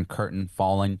declared an Iron Curtain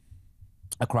falling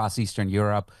across Eastern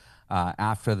Europe,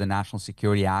 after the National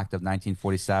Security Act of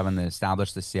 1947 that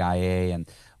established the CIA, and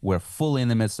we're fully in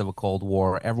the midst of a Cold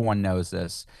War. Everyone knows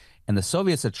this. And the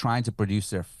Soviets are trying to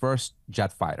produce their first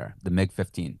jet fighter, the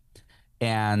MiG-15.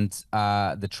 And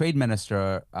the trade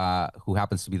minister, who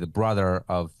happens to be the brother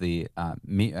of the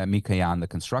Mikoyan, the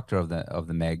constructor of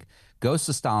the MiG, goes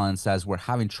to Stalin and says, "We're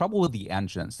having trouble with the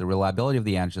engines, the reliability of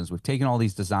the engines. We've taken all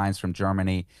these designs from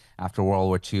Germany after World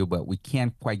War II, but we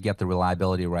can't quite get the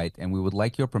reliability right. And we would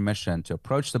like your permission to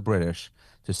approach the British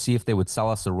to see if they would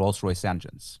sell us the Rolls-Royce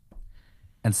engines."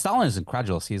 And Stalin is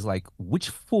incredulous. He's like, which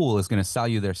fool is going to sell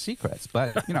you their secrets?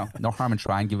 But, no harm in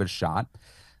trying, give it a shot.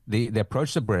 They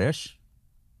approach the British,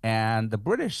 and the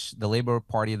British, the Labour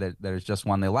Party that has just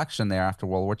won the election there after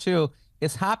World War II,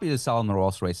 is happy to sell them the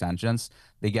Rolls-Royce engines.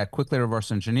 They get quickly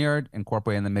reverse engineered,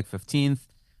 incorporated in the MiG-15,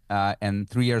 and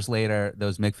 3 years later,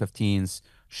 those MiG-15s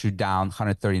shoot down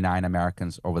 139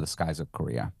 Americans over the skies of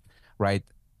Korea, right?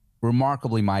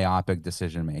 Remarkably myopic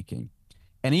decision-making.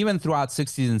 And even throughout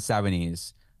 60s and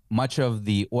 70s, much of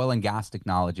the oil and gas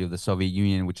technology of the Soviet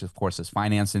Union, which of course is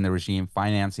financing the regime,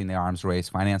 financing the arms race,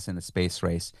 financing the space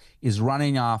race, is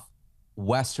running off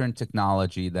Western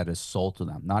technology that is sold to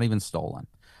them, not even stolen.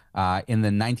 In the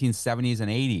 1970s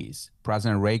and 80s,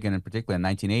 President Reagan, in particular in the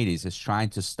 1980s, is trying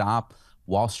to stop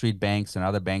Wall Street banks and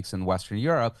other banks in Western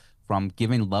Europe from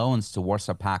giving loans to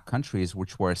Warsaw Pact countries,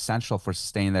 which were essential for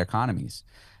sustaining their economies.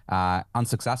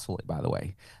 Unsuccessfully, by the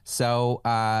way. So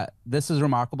this is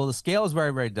remarkable. The scale is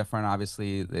very, very different.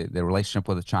 Obviously, the relationship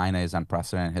with China is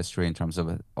unprecedented in history in terms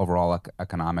of overall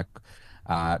economic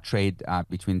trade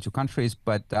between the two countries.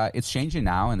 But it's changing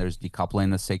now, and there's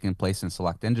decoupling that's taking place in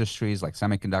select industries like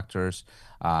semiconductors,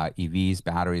 EVs,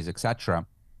 batteries, etc.,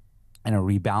 and a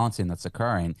rebalancing that's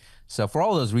occurring. So for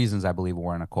all those reasons, I believe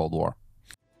we're in a Cold War.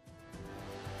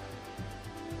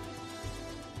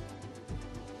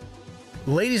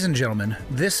 Ladies and gentlemen,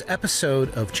 this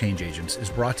episode of Change Agents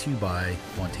is brought to you by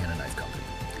Montana Knife Company.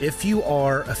 If you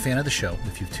are a fan of the show,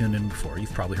 if you've tuned in before,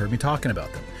 you've probably heard me talking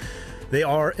about them. They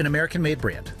are an American-made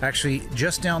brand. Actually,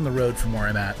 just down the road from where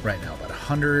I'm at right now, about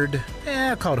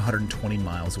 120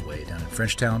 miles away down in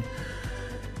Frenchtown,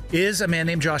 is a man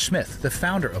named Josh Smith, the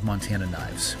founder of Montana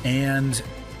Knives. And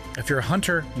if you're a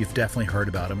hunter, you've definitely heard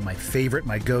about him. My favorite,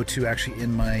 my go-to, actually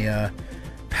in my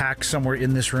pack somewhere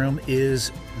in this room, is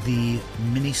the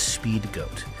Mini Speed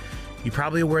Goat. You're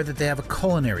probably aware that they have a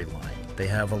culinary line. They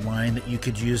have a line that you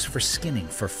could use for skinning,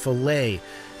 for fillet,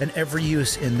 and every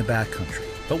use in the backcountry.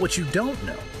 But what you don't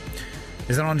know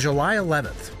is that on July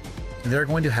 11th, they're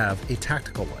going to have a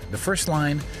tactical line. The first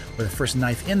line, or the first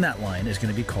knife in that line, is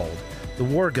going to be called the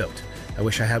War Goat. I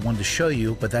wish I had one to show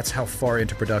you, but that's how far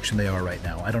into production they are right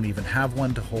now. I don't even have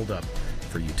one to hold up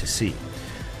for you to see.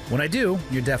 When I do,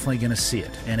 you're definitely going to see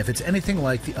it. And if it's anything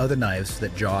like the other knives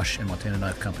that Josh and Montana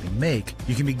Knife Company make,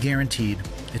 you can be guaranteed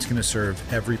it's going to serve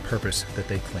every purpose that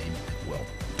they claim it will.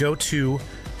 Go to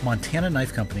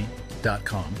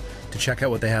montanaknifecompany.com to check out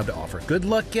what they have to offer. Good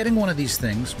luck getting one of these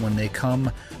things when they come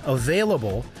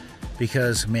available,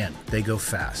 because, man, they go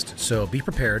fast. So be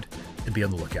prepared and be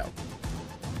on the lookout.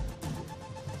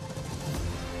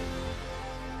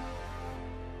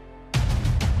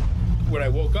 When I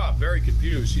woke up, very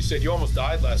confused, she said, "You almost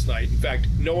died last night. In fact,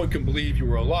 no one can believe you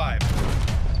were alive."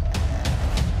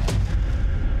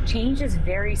 Change is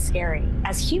very scary.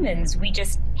 As humans, we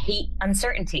just hate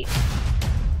uncertainty.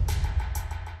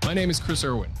 My name is Chris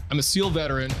Irwin. I'm a SEAL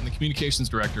veteran and the communications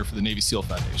director for the Navy SEAL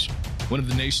Foundation, one of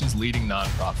the nation's leading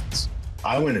nonprofits.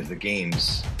 I went into the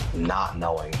games not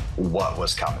knowing what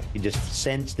was coming. You just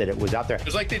sensed that it was out there. It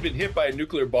was like they'd been hit by a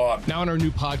nuclear bomb. Now in our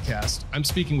new podcast, I'm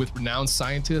speaking with renowned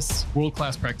scientists,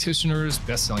 world-class practitioners,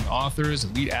 best-selling authors,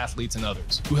 elite athletes, and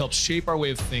others who help shape our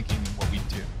way of thinking and what we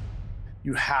do.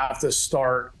 You have to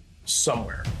start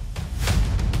somewhere.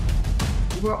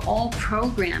 We're all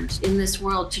programmed in this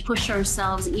world to push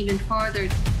ourselves even farther.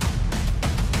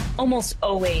 Almost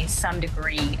always some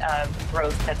degree of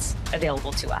growth that's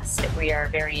available to us if we are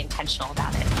very intentional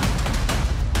about it.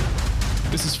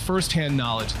 This is firsthand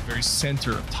knowledge at the very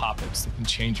center of topics that can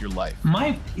change your life.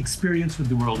 My experience with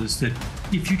the world is that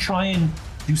if you try and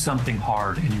do something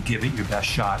hard and you give it your best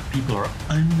shot, people are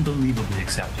unbelievably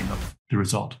accepting of the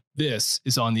result. This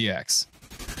is On the X,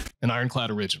 an Ironclad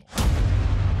original.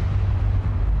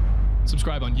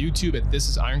 Subscribe on YouTube at This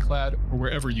Is Ironclad or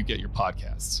wherever you get your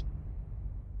podcasts.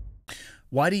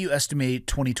 Why do you estimate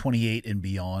 2028 and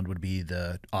beyond would be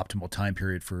the optimal time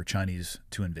period for Chinese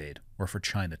to invade, or for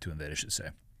China to invade, I should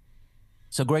say?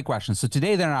 So great question. So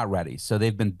today they're not ready. So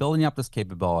they've been building up this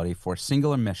capability for a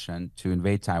singular mission to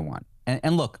invade Taiwan.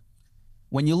 And look,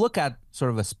 when you look at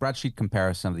sort of a spreadsheet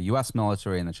comparison of the U.S.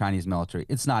 military and the Chinese military,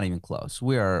 it's not even close.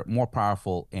 We are more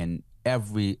powerful in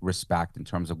every respect in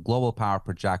terms of global power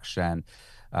projection,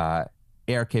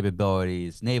 air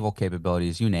capabilities, naval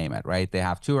capabilities, you name it, right? They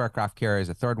have 2 aircraft carriers,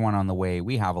 a third one on the way.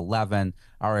 We have 11.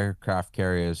 Our aircraft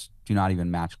carriers do not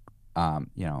even match,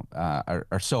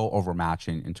 are so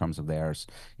overmatching in terms of theirs.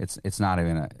 It's not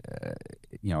even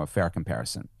a fair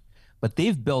comparison. But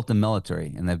they've built a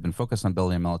military, and they've been focused on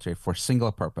building a military for a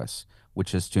singular purpose,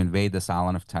 which is to invade this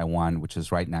island of Taiwan, which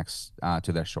is right next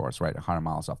to their shores, right 100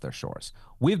 miles off their shores.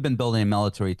 We've been building a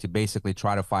military to basically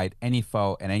try to fight any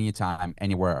foe at any time,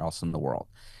 anywhere else in the world.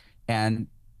 And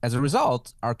as a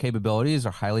result, our capabilities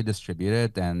are highly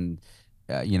distributed, and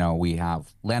we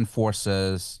have land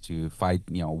forces to fight,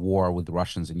 war with the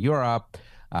Russians in Europe.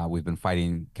 We've been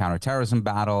fighting counterterrorism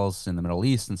battles in the Middle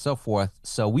East and so forth.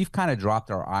 So we've kind of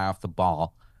dropped our eye off the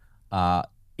ball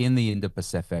in the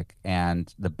Indo-Pacific,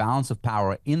 and the balance of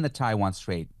power in the Taiwan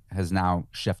Strait has now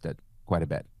shifted quite a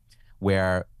bit,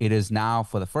 where it is now,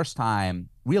 for the first time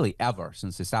really ever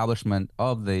since the establishment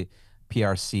of the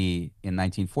PRC in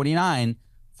 1949,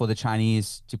 for the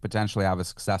Chinese to potentially have a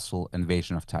successful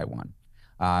invasion of Taiwan.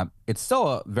 It's still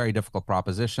a very difficult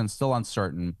proposition, still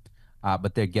uncertain,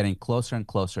 but they're getting closer and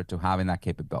closer to having that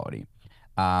capability.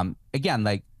 Again,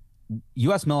 like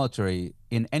U.S. military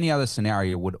in any other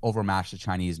scenario would overmatch the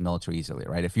Chinese military easily,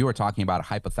 right? If you were talking about a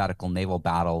hypothetical naval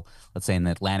battle, let's say in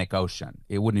the Atlantic Ocean,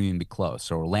 it wouldn't even be close,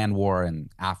 or land war in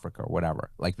Africa or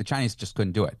whatever. Like the Chinese just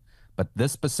couldn't do it. But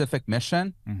this specific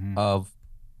mission of,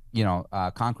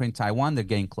 conquering Taiwan, they're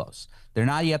getting close. They're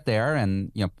not yet there,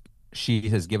 and Xi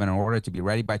has given an order to be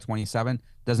ready by 27.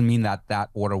 Doesn't mean that that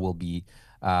order will be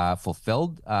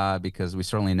fulfilled, because we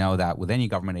certainly know that with any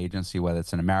government agency, whether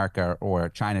it's in America or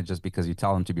China, just because you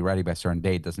tell them to be ready by a certain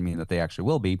date doesn't mean that they actually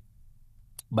will be.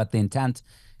 But the intent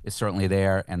is certainly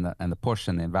there, and the push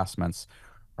and the investments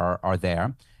are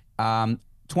there.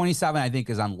 27, I think,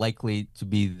 is unlikely to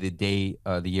be the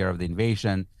year of the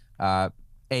invasion. I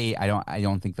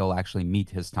don't think they'll actually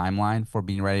meet his timeline for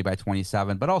being ready by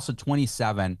 27. But also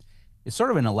 27 is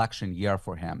sort of an election year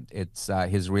for him. It's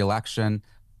his reelection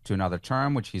to another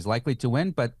term, which he's likely to win,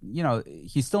 but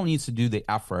he still needs to do the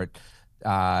effort.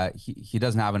 He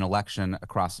doesn't have an election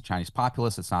across the Chinese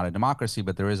populace. It's not a democracy,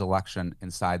 but there is election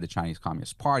inside the Chinese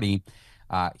Communist Party.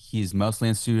 He's mostly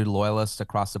instituted loyalists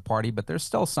across the party, but there's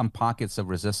still some pockets of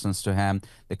resistance to him.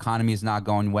 The economy is not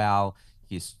going well.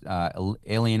 He's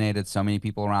alienated so many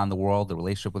people around the world. The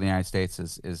relationship with the United States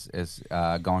is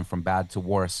going from bad to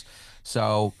worse.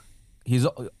 So he's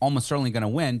almost certainly going to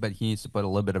win, but he needs to put a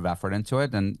little bit of effort into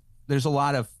it. And there's a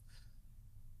lot of,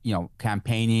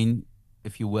 campaigning,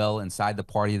 if you will, inside the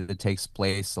party that takes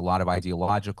place, a lot of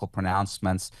ideological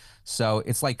pronouncements. So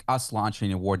it's like us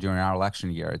launching a war during our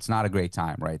election year. It's not a great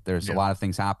time, right? There's a lot of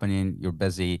things happening. You're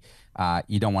busy.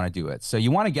 You don't want to do it. So you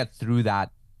want to get through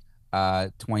that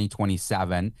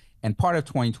 2027. And part of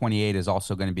 2028 is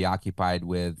also going to be occupied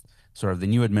with sort of the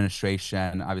new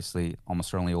administration. Obviously, almost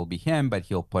certainly it will be him, but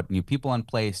he'll put new people in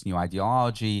place, new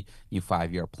ideology, new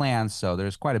 5-year plans. So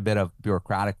there's quite a bit of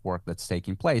bureaucratic work that's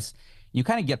taking place. You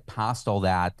kind of get past all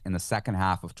that in the second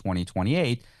half of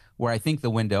 2028, where I think the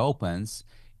window opens.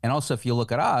 And also, if you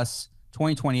look at us,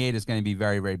 2028 is going to be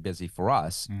very, very busy for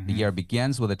us. The year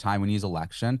begins with a Taiwanese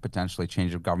election. Potentially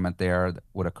change of government there that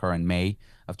would occur in May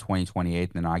of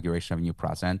 2028, the inauguration of a new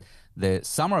president. The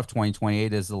summer of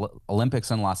 2028 is the Olympics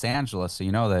in Los Angeles. So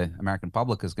the American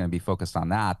public is going to be focused on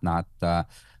that, not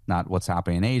what's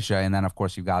happening in Asia. And then, of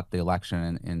course, you've got the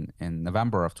election in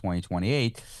November of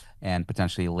 2028, and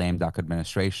potentially a lame duck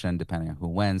administration, depending on who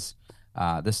wins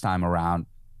this time around.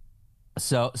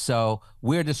 So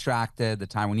we're distracted, the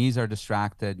Taiwanese are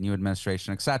distracted, new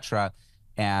administration, etc.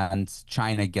 And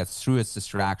China gets through its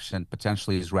distraction,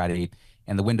 potentially is ready,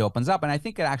 and the window opens up. And I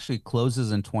think it actually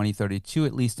closes in 2032,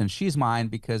 at least in Xi's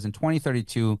mind, because in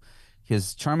 2032,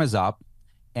 his term is up,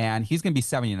 and he's going to be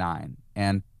 79.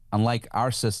 And unlike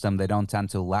our system, they don't tend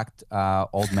to elect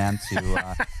old men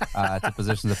to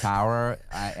positions of power,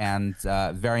 and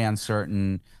very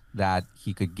uncertain that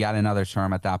he could get another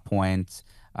term at that point.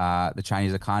 The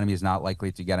Chinese economy is not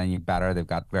likely to get any better. They've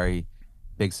got very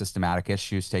big systematic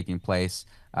issues taking place.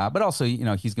 But also, he's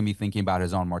going to be thinking about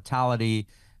his own mortality.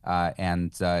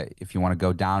 And if you want to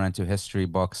go down into history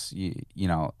books,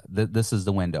 this is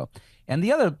the window. And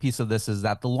the other piece of this is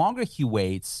that the longer he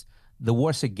waits, the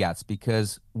worse it gets,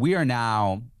 because we are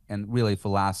now, and really for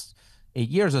the last 8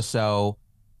 years or so,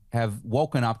 have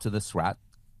woken up to this threat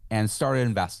and started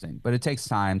investing. But it takes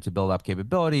time to build up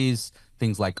capabilities.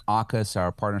 Things like AUKUS,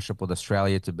 our partnership with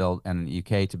Australia to build, and the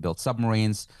UK to build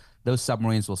submarines. Those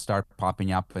submarines will start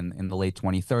popping up in the late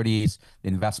 2030s. The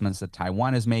investments that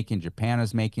Taiwan is making, Japan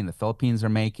is making, the Philippines are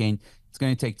making. It's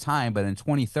going to take time, but in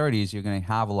 2030s, you're going to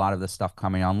have a lot of this stuff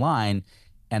coming online.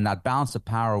 And that balance of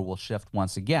power will shift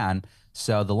once again.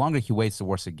 So the longer he waits, the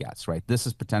worse it gets, right? This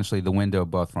is potentially the window,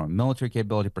 both from a military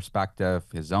capability perspective,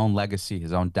 his own legacy,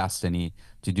 his own destiny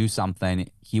to do something.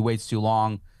 He waits too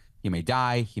long, he may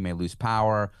die, he may lose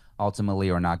power ultimately,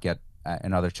 or not get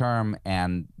another term,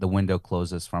 and the window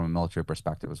closes from a military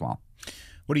perspective as well.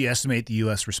 What do you estimate the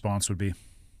U.S. response would be?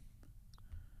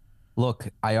 Look,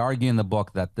 I argue in the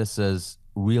book that this is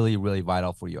really, really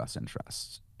vital for U.S.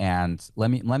 interests. And let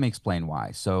me explain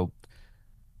why. So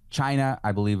China,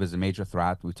 I believe, is a major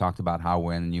threat. We talked about how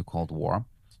we're in a new Cold War.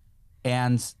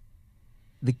 And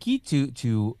the key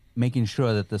to making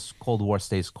sure that this Cold War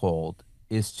stays cold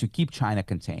is to keep China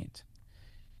contained.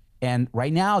 And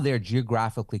right now they're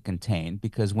geographically contained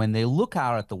because when they look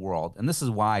out at the world, and this is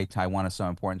why Taiwan is so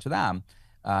important to them,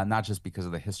 not just because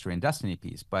of the history and destiny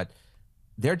piece, but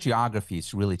their geography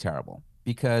is really terrible.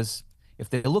 Because if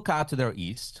they look out to their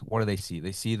east, what do they see?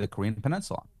 They see the Korean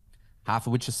Peninsula, half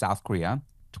of which is South Korea,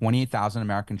 28,000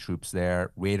 American troops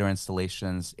there, radar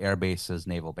installations, air bases,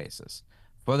 naval bases.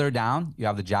 Further down, you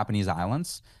have the Japanese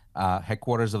islands,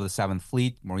 headquarters of the 7th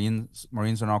Fleet, Marines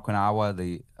on Okinawa,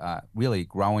 the really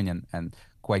growing and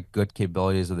quite good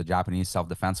capabilities of the Japanese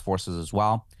self-defense forces as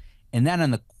well. And then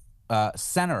in the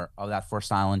center of that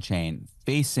first island chain,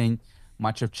 facing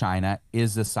much of China,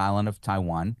 is this island of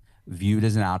Taiwan, viewed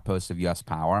as an outpost of U.S.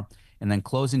 power. And then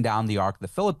closing down the arc of the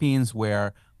Philippines,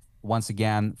 where once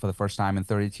again, for the first time in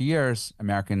 32 years,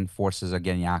 American forces are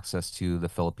getting access to the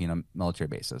Filipino military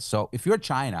bases. So if you're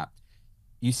China,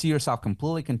 you see yourself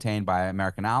completely contained by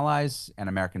American allies and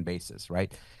American bases,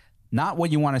 right? Not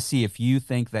what you want to see if you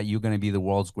think that you're going to be the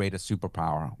world's greatest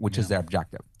superpower, which is their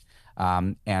objective.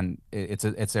 And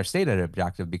it's their stated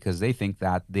objective because they think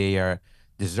that they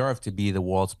deserve to be the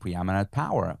world's preeminent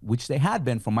power, which they had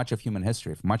been for much of human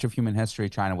history. For much of human history,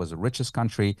 China was the richest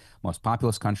country, most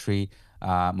populous country,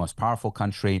 most powerful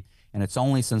country. And it's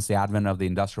only since the advent of the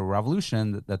Industrial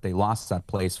Revolution that they lost that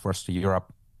place, first to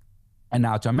Europe and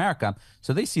now to America.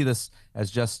 So they see this as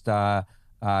just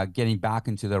getting back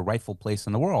into their rightful place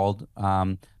in the world,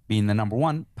 being the number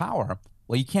one power.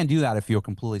 Well, you can't do that if you're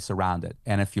completely surrounded.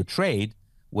 And if you trade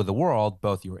with the world,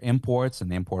 both your imports,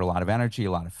 and they import a lot of energy,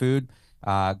 a lot of food,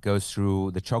 goes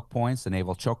through the choke points, the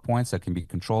naval choke points that can be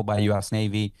controlled by U.S.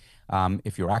 Navy.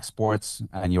 If your exports,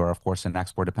 and you're, of course, an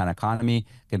export-dependent economy,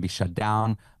 can be shut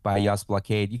down by a U.S.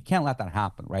 blockade. You can't let that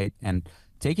happen, right? And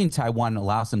taking Taiwan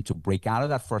allows them to break out of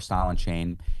that first island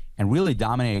chain and really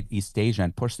dominate East Asia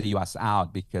and push the U.S.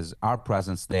 out, because our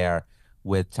presence there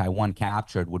with Taiwan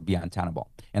captured would be untenable.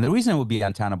 And the reason it would be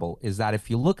untenable is that if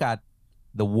you look at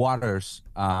the waters,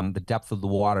 the depth of the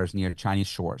waters near Chinese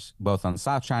shores, both on the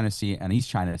South China Sea and East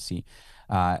China Sea,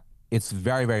 it's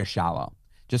very, very shallow.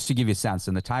 Just to give you a sense,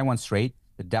 in the Taiwan Strait,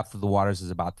 the depth of the waters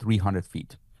is about 300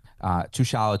 feet, too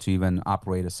shallow to even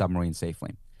operate a submarine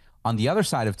safely. On the other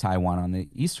side of Taiwan, on the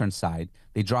eastern side,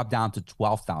 they drop down to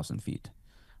 12,000 feet,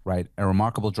 right? A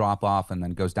remarkable drop off, and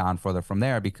then goes down further from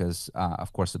there because,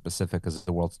 of course, the Pacific is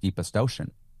the world's deepest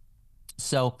ocean.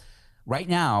 So right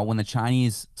now, when the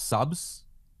Chinese subs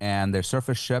and their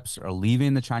surface ships are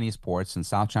leaving the Chinese ports in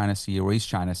South China Sea or East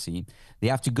China Sea, they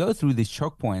have to go through these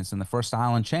choke points in the first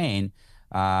island chain,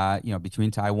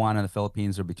 between Taiwan and the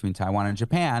Philippines, or between Taiwan and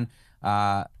Japan.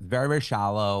 Very, very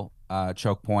shallow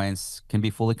choke points, can be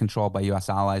fully controlled by U.S.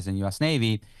 allies and U.S.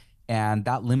 Navy, and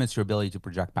that limits your ability to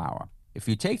project power. If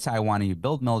you take Taiwan and you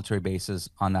build military bases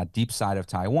on that deep side of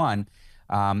Taiwan,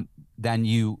 then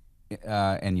you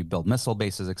build missile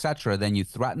bases, etc., then you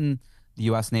threaten the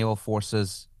U.S. naval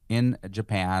forces in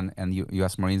Japan and the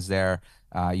U.S. Marines there,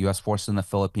 U.S. forces in the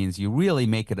Philippines. You really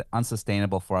make it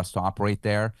unsustainable for us to operate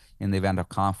there in the event of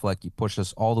conflict. You push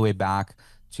us all the way back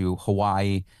to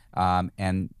Hawaii,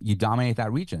 and you dominate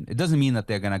that region. It doesn't mean that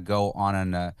they're going to go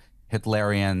on a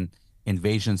Hitlerian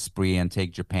invasion spree and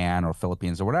take Japan or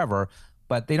Philippines or whatever,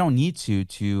 but they don't need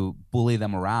to bully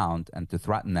them around and to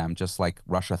threaten them, just like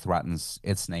Russia threatens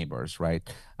its neighbors, right?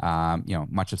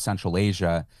 Much of Central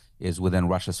Asia is within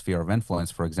Russia's sphere of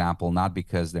influence, for example, not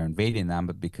because they're invading them,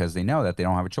 but because they know that they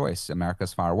don't have a choice.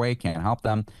 America's far away, can't help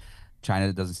them.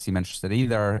 China doesn't seem interested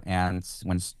either. And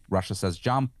when Russia says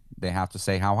jump, they have to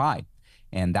say how high.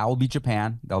 And that will be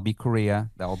Japan, that will be Korea,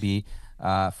 that will be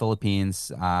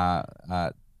Philippines.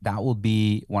 That will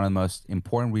be one of the most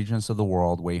important regions of the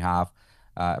world, where you have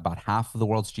about half of the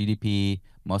world's GDP,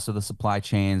 most of the supply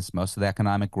chains, most of the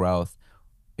economic growth.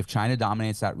 If China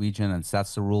dominates that region and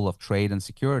sets the rule of trade and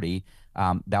security,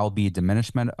 that will be a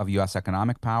diminishment of U.S.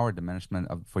 economic power,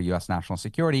 for U.S. national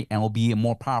security, and will be a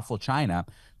more powerful China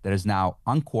that is now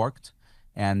uncorked.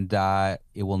 And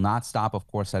it will not stop, of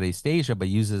course, at East Asia, but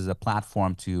uses a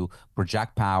platform to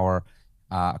project power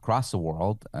across the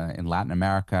world, in Latin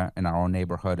America, in our own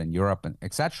neighborhood, in Europe, and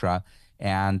et cetera.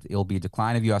 And it'll be a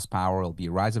decline of U.S. power. It'll be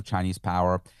a rise of Chinese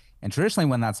power. And traditionally,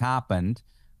 when that's happened,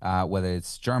 whether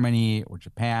it's Germany or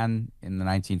Japan in the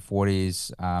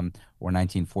 1940s or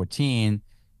 1914,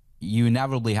 you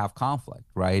inevitably have conflict,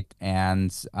 right?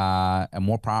 And a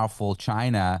more powerful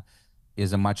China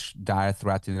is a much dire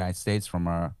threat to the United States from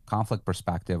a conflict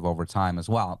perspective over time as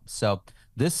well. So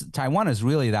Taiwan is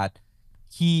really that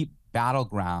key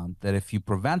battleground that if you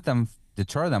prevent them,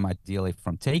 deter them ideally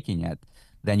from taking it,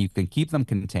 then you can keep them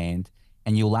contained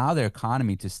and you allow their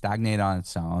economy to stagnate on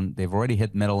its own. They've already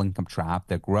hit middle income trap.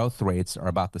 Their growth rates are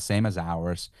about the same as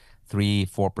ours,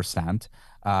 3-4%.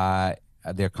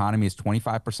 Their economy is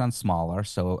 25% smaller.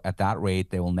 So at that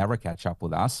rate, they will never catch up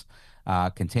with us.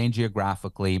 Contained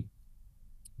geographically,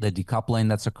 the decoupling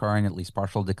that's occurring, at least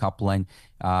partial decoupling,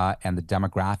 and the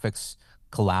demographics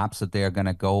collapse that they are going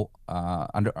to go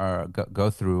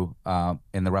through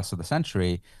in the rest of the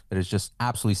century, that is just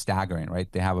absolutely staggering,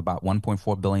 right? They have about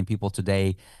 1.4 billion people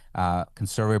today.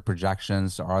 Conservative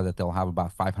projections are that they'll have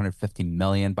about 550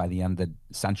 million by the end of the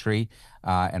century,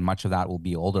 and much of that will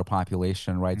be older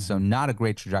population, right? Mm-hmm. So not a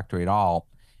great trajectory at all.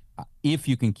 If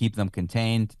you can keep them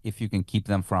contained, if you can keep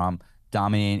them from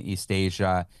dominating East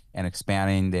Asia and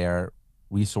expanding their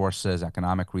resources,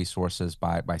 economic resources,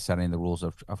 by setting the rules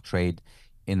of trade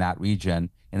in that region.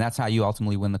 And that's how you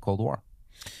ultimately win the Cold War.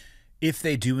 If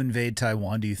they do invade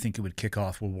Taiwan, do you think it would kick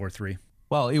off World War III?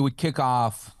 Well, it would kick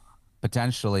off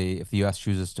potentially if the U.S.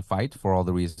 chooses to fight for all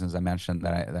the reasons I mentioned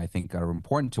that I think are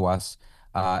important to us.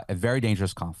 A very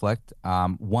dangerous conflict,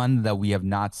 one that we have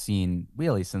not seen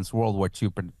really since World War II,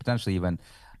 potentially even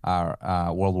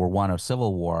World War I or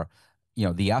Civil War. You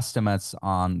know, the estimates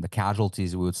on the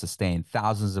casualties we would sustain,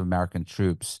 thousands of American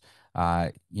troops,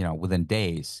 within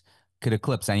days, could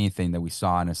eclipse anything that we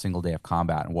saw in a single day of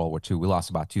combat in World War II. We lost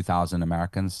about 2,000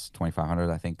 Americans, 2,500,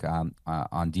 I think,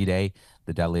 on D-Day,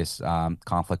 the deadliest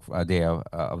conflict day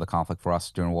of the conflict for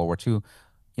us during World War II.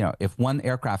 You know, if one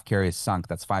aircraft carrier is sunk,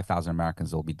 that's 5,000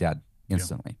 Americans that will be dead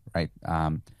instantly, right?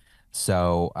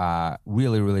 So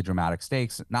really, really dramatic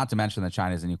stakes, not to mention that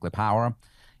China is a nuclear power.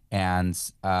 And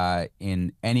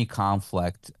in any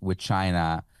conflict with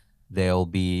China, there'll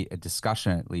be a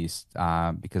discussion at least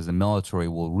because the military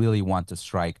will really want to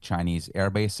strike Chinese air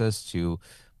bases to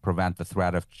prevent the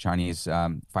threat of Chinese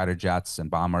fighter jets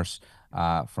and bombers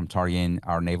from targeting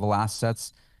our naval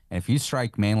assets. And if you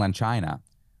strike mainland China,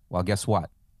 well, guess what?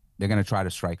 They're going to try to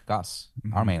strike us,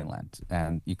 our mainland.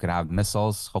 And you could have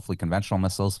missiles, hopefully conventional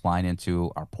missiles, flying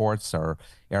into our ports or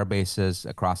air bases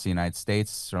across the United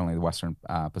States, certainly the Western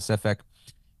Pacific.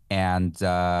 And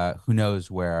who knows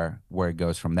where it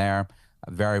goes from there.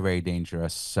 Very, very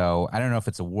dangerous. So I don't know if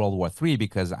it's a World War III,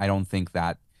 because I don't think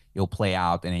that it'll play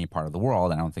out in any part of the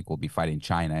world. I don't think we'll be fighting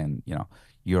China in,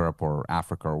 Europe or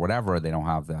Africa or whatever. They don't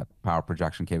have that power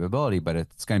projection capability, but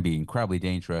it's going to be incredibly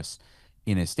dangerous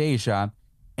in East Asia.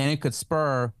 And it could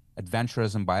spur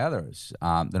adventurism by others.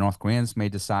 The North Koreans may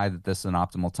decide that this is an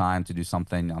optimal time to do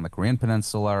something on the Korean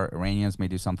Peninsula. Iranians may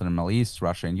do something in the Middle East,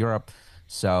 Russia and Europe.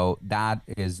 So that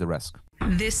is the risk.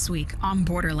 This week on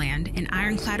Borderland, an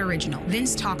Ironclad original,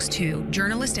 Vince talks to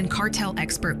journalist and cartel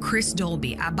expert Chris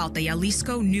Dolby about the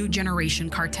Jalisco New Generation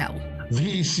Cartel.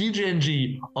 The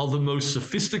CJNG are the most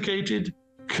sophisticated,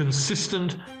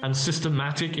 consistent, and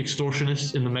systematic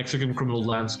extortionists in the Mexican criminal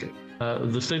landscape.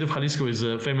 The state of Jalisco is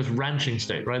a famous ranching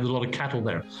state, right? There's a lot of cattle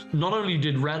there. Not only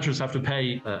did ranchers have to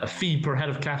pay a fee per head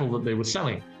of cattle that they were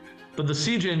selling, but the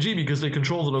CJNG, because they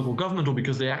control the local government or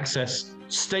because they access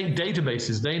state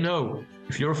databases, they know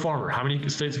if you're a farmer, how many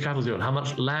states of cattle do you own, how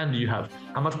much land do you have,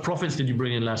 how much profits did you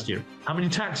bring in last year, how many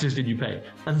taxes did you pay,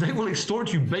 and they will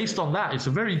extort you based on that. It's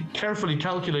a very carefully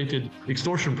calculated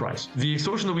extortion price. The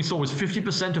extortion that we saw was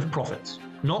 50% of profits,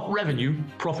 not revenue,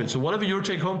 profit. So whatever your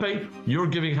take-home pay, you're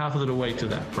giving half of it away to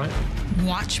them, right?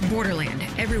 Watch Borderland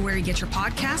everywhere you get your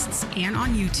podcasts and on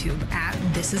YouTube at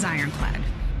This Is Ironclad.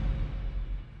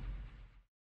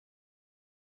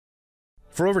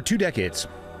 For over 2 decades,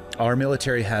 our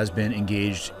military has been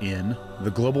engaged in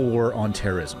the global war on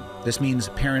terrorism. This means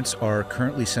parents are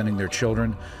currently sending their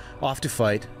children off to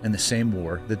fight in the same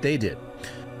war that they did.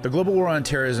 The Global War on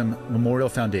Terrorism Memorial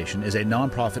Foundation is a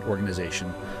nonprofit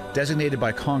organization designated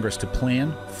by Congress to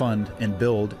plan, fund, and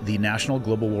build the National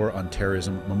Global War on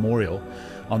Terrorism Memorial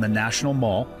on the National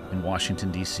Mall in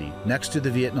Washington, D.C., next to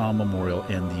the Vietnam Memorial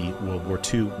and the World War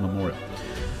II Memorial.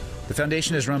 The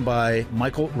foundation is run by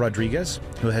Michael Rodriguez,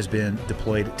 who has been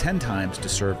deployed 10 times to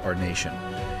serve our nation.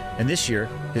 And this year,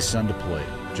 his son deployed,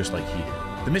 just like he did.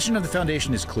 The mission of the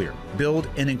foundation is clear: build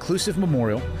an inclusive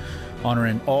memorial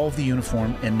honoring all of the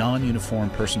uniform and non-uniform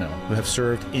personnel who have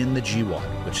served in the GWOT,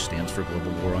 which stands for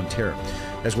Global War on Terror,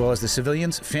 as well as the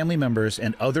civilians, family members,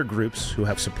 and other groups who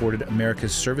have supported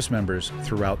America's service members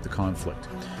throughout the conflict.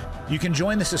 You can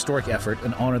join this historic effort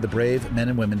and honor the brave men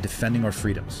and women defending our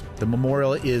freedoms. The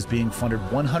memorial is being funded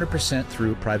 100%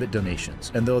 through private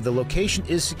donations, and though the location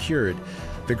is secured,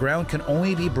 the ground can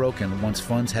only be broken once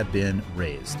funds have been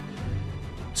raised.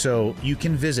 So you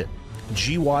can visit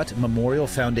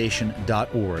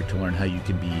gwotmemorialfoundation.org to learn how you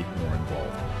can be more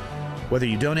involved. Whether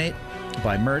you donate,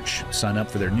 buy merch, sign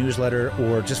up for their newsletter,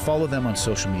 or just follow them on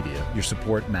social media, your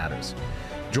support matters.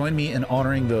 Join me in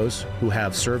honoring those who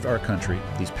have served our country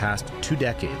these past 2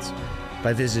 decades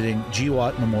by visiting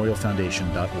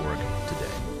gwotmemorialfoundation.org today.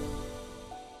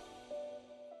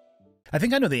 I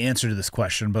think I know the answer to this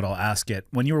question, but I'll ask it.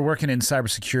 When you were working in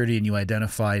cybersecurity and you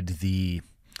identified the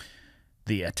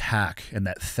attack and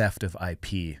that theft of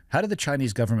IP, how did the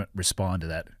Chinese government respond to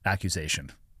that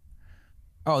accusation?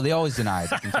 Oh, they always denied.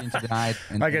 Continue to deny it.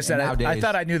 Like I said, nowadays, I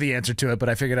thought I knew the answer to it, but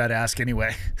I figured I'd ask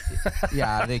anyway.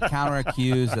 Yeah, they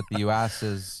counter-accuse that the U.S.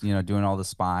 is, doing all the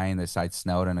spying. They cite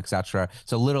Snowden, etc.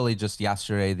 So literally just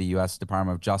yesterday, the U.S.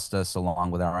 Department of Justice,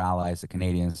 along with our allies, the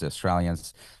Canadians, the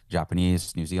Australians,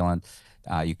 Japanese, New Zealand,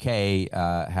 UK,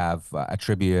 have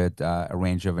attributed a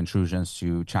range of intrusions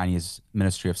to Chinese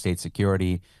Ministry of State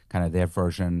Security, kind of their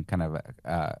version, kind of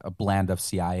a blend of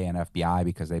CIA and FBI,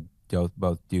 because they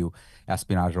both do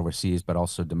espionage overseas, but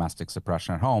also domestic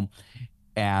suppression at home.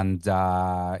 And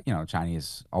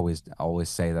Chinese always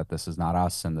say that this is not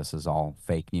us and this is all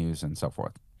fake news and so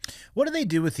forth. What do they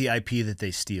do with the IP that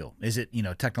they steal? Is it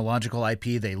technological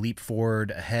IP? They leap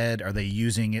forward ahead? Are they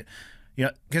using it?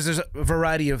 Because there's a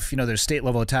variety of there's state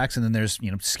level attacks, and then there's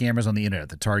scammers on the internet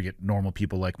that target normal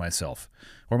people like myself,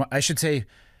 or I should say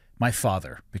my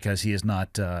father, because he is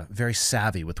not very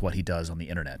savvy with what he does on the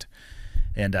internet.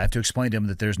 And I have to explain to him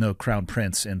that there's no crown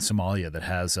prince in Somalia that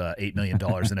has $8 million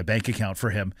in a bank account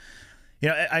for him.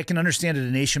 I can understand at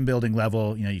a nation building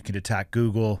level, you could attack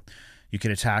Google, you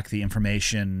could attack the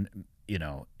information,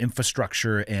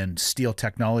 infrastructure and steal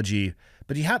technology.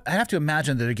 But I have to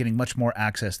imagine that they're getting much more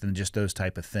access than just those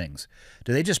type of things.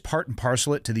 Do they just part and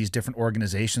parcel it to these different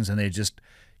organizations and they just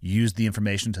use the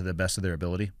information to the best of their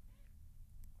ability?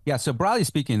 Yeah, so broadly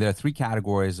speaking, there are 3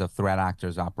 categories of threat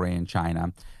actors operating in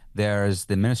China. There's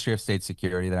the Ministry of State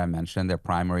Security that I mentioned, their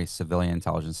primary civilian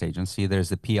intelligence agency. There's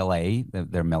the PLA,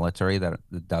 their military that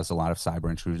does a lot of cyber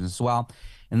intrusions as well.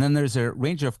 And then there's a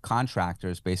range of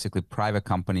contractors, basically private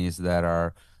companies that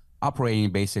are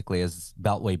operating basically as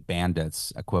Beltway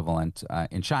bandits equivalent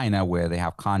in China, where they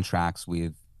have contracts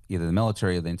with either the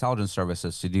military or the intelligence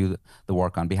services to do the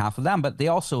work on behalf of them. But they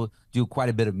also do quite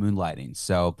a bit of moonlighting.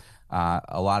 So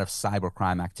a lot of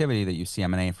cybercrime activity that you see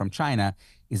emanating from China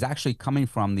is actually coming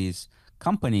from these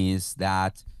companies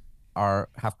that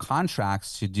have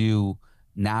contracts to do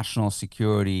national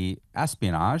security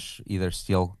espionage, either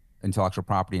steal intellectual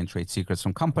property and trade secrets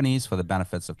from companies for the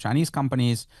benefits of Chinese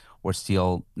companies, or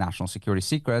steal national security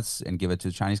secrets and give it to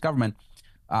the Chinese government.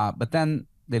 But then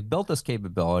they've built this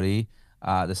capability,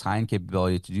 this high-end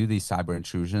capability to do these cyber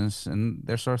intrusions, and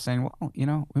they're sort of saying, well,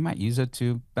 we might use it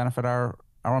to benefit our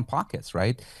own pockets,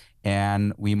 right?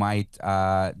 And we might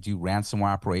do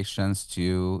ransomware operations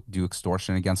to do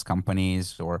extortion against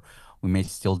companies, or we may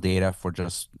steal data for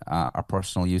just our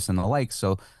personal use and the like.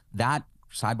 So that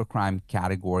cybercrime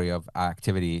category of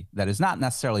activity that is not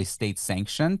necessarily state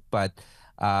sanctioned, but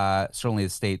certainly the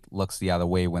state looks the other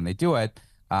way when they do it,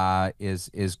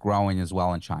 is growing as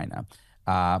well in China.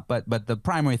 But the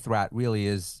primary threat really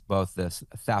is both this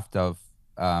theft of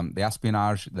the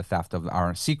espionage, the theft of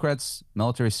our secrets,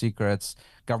 military secrets,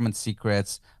 government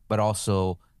secrets, but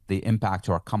also the impact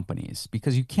to our companies,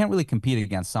 because you can't really compete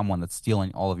against someone that's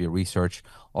stealing all of your research,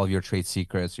 all of your trade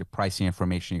secrets, your pricing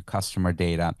information, your customer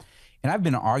data. And I've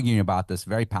been arguing about this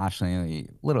very passionately,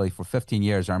 literally for 15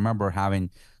 years. I remember having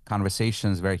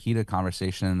conversations, very heated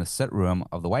conversation in the sit room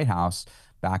of the White House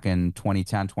back in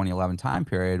 2010, 2011 time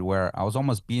period, where I was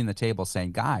almost beating the table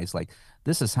saying, guys, like,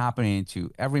 this is happening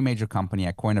to every major company.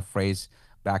 I coined a phrase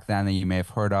back then that you may have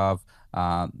heard of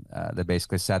that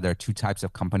basically said there are 2 types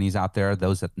of companies out there,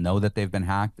 those that know that they've been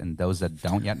hacked and those that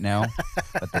don't yet know,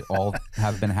 but they all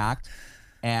have been hacked.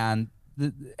 And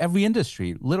every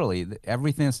industry, literally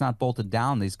everything that's not bolted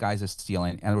down, these guys are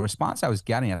stealing. And the response I was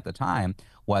getting at the time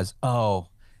was, oh,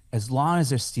 as long as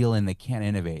they're stealing, they can't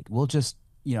innovate. We'll just,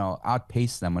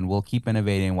 outpace them and we'll keep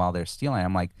innovating while they're stealing.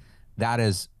 I'm like, that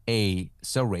is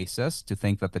so racist to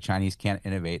think that the Chinese can't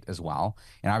innovate as well.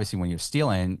 And obviously when you're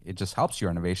stealing, it just helps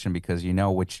your innovation because you know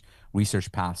which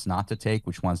research paths not to take,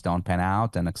 which ones don't pan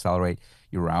out, and accelerate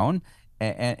your own.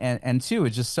 And two,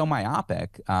 it's just so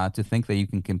myopic to think that you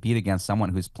can compete against someone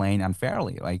who's playing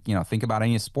unfairly. Like, think about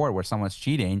any sport where someone's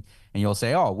cheating and you'll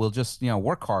say, oh, we'll just,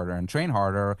 work harder and train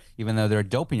harder, even though they're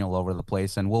doping all over the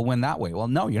place, and we'll win that way. Well,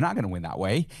 no, you're not going to win that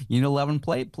way. You need a level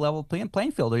playing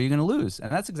field or you're going to lose.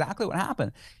 And that's exactly what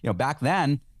happened. Back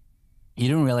then, you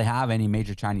didn't really have any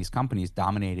major Chinese companies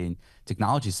dominating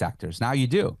technology sectors. Now you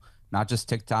do. Not just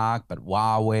TikTok, but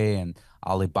Huawei and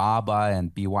Alibaba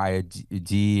and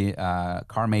BYD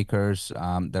car makers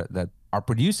that are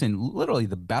producing literally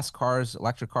the best cars,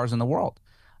 electric cars in the world,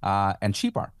 and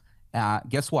cheaper.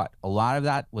 Guess what? A lot of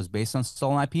that was based on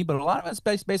stolen IP, but a lot of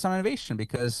it's based on innovation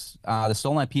because the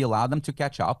stolen IP allowed them to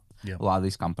catch up, a lot of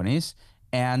these companies.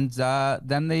 And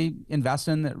then they invest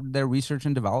in their research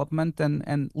and development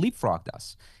and leapfrogged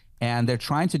us. And they're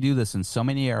trying to do this in so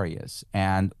many areas.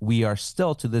 And we are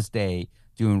still, to this day,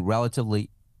 doing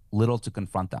relatively little to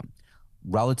confront them,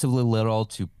 relatively little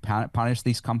to punish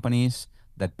these companies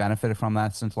that benefited from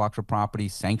that intellectual property,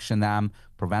 sanction them,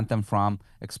 prevent them from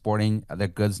exporting their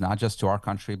goods, not just to our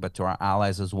country, but to our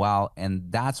allies as well.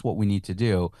 And that's what we need to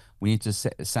do. We need to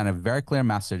send a very clear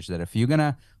message that if you're going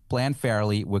to play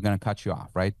unfairly, we're going to cut you off,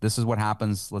 right? This is what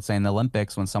happens, let's say, in the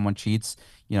Olympics when someone cheats.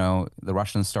 The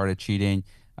Russians started cheating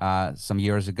some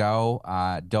years ago,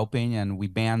 doping, and we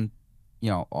banned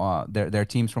their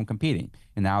teams from competing.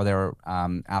 And now their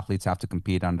athletes have to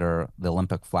compete under the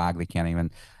Olympic flag. They can't even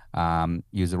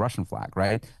use the Russian flag,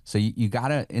 right? So you got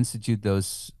to institute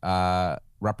those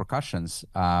repercussions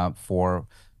for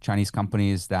Chinese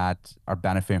companies that are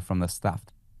benefiting from this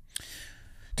theft.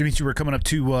 Dmitri, we're coming up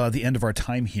to the end of our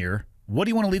time here. What do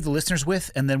you want to leave the listeners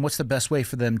with? And then what's the best way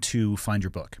for them to find your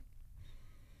book?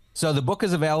 So the book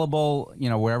is available,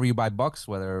 wherever you buy books,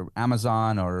 whether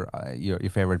Amazon or your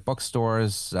favorite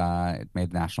bookstores. It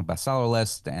made the national bestseller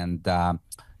list, and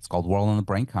it's called World on the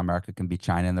Brink: How America Can Beat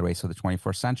China in the Race of the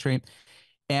 21st Century.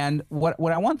 And what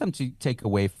I want them to take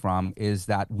away from is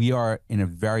that we are in a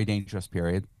very dangerous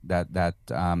period that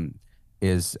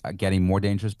is getting more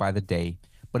dangerous by the day.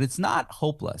 But it's not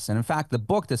hopeless. And in fact, the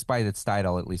book, despite its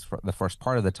title, at least for the first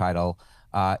part of the title,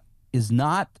 is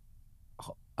not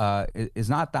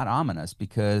that ominous,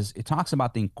 because it talks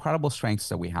about the incredible strengths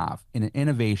that we have in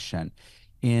innovation,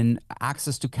 in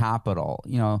access to capital.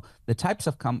 The type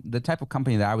of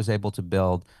company that I was able to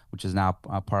build, which is now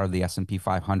part of the S&P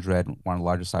 500, one of the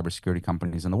largest cybersecurity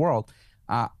companies in the world,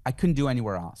 I couldn't do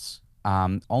anywhere else.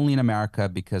 Only in America,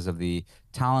 because of the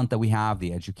talent that we have,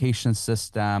 the education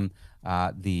system,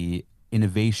 the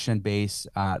innovation base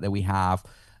that we have,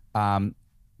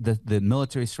 the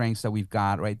military strengths that we've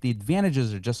got, right? The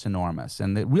advantages are just enormous.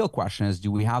 And the real question is,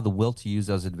 do we have the will to use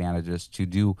those advantages to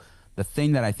do the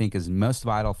thing that I think is most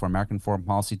vital for American foreign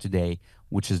policy today,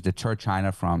 which is deter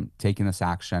China from taking this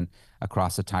action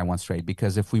across the Taiwan Strait?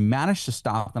 Because if we manage to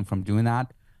stop them from doing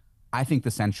that, I think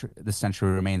the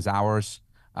century remains ours,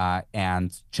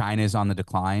 and China is on the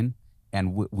decline.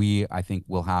 And we, I think,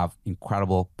 will have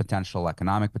incredible potential,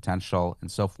 economic potential, and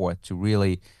so forth, to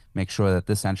really make sure that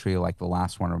this century, like the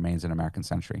last one, remains an American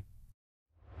century.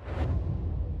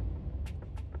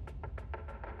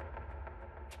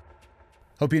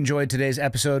 Hope you enjoyed today's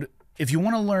episode. If you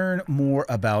want to learn more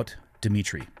about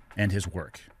Dmitri and his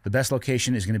work, the best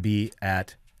location is going to be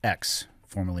at X,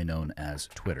 formerly known as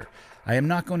Twitter. I am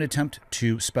not going to attempt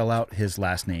to spell out his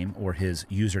last name or his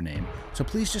username, so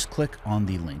please just click on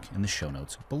the link in the show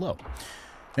notes below.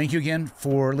 Thank you again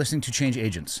for listening to Change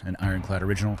Agents, an Ironclad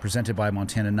original presented by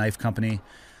Montana Knife Company.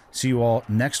 See you all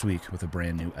next week with a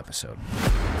brand new episode.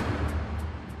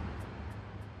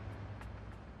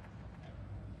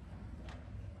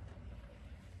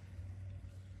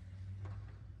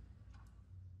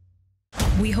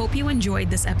 We hope you enjoyed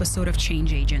this episode of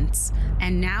Change Agents.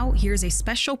 And now here's a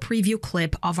special preview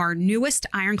clip of our newest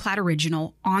Ironclad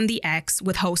original, On the X,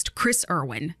 with host Chris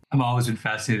Irwin. I'm always been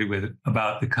fascinated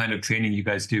about the kind of training you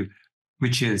guys do,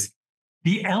 which is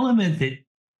the element that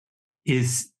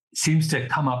seems to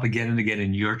come up again and again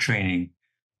in your training,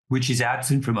 which is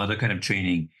absent from other kind of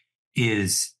training,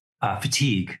 is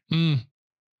fatigue.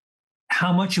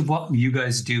 How much of what you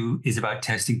guys do is about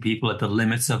testing people at the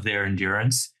limits of their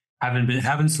endurance?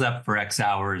 Haven't slept for X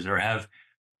hours, or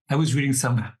I was reading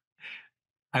some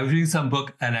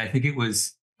book, and I don't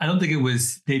think it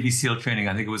was Navy SEAL training.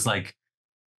 I think it was like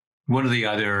one of the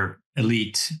other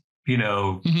elite, Green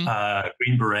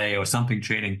Beret or something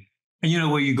training.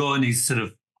 And, where you go on these sort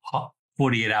of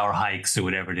 48-hour hikes or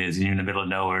whatever it is, and you're in the middle of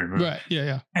nowhere. Right.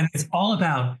 Yeah. And it's all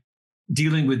about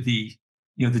dealing with the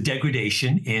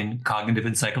degradation in cognitive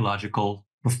and psychological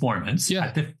performance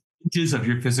at the edges of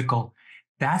your physical.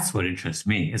 That's what interests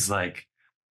me. Is like,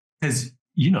 because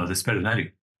you know this better than I do.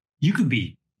 you could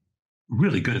be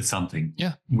really good at something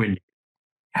when you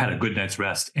had a good night's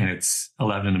rest and it's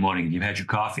 11 in the morning and you've had your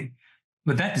coffee.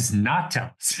 But that does not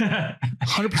tell us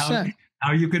 100%. How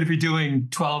are you going to be doing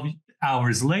 12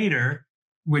 hours later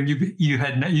when you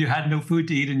had no food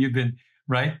to eat and you've been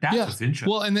right? That's what's interesting.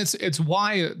 Well, and it's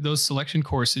why those selection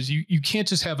courses, you can't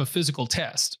just have a physical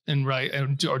test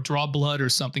or draw blood or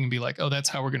something and be like, oh, that's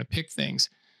how we're going to pick things.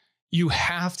 You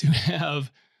have to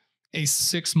have a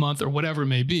 6-month or whatever it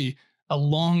may be, a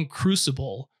long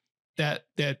crucible that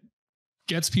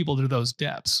gets people to those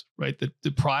depths, right? That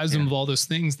deprives them of all those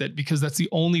things because that's the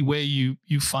only way you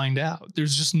find out.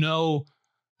 There's just no,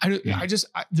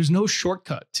 there's no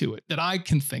shortcut to it that I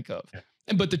can think of. Yeah.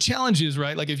 But the challenge is,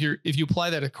 right, like if you apply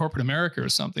that to corporate America or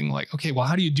something, like, okay, well,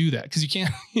 how do you do that? Because you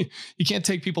can't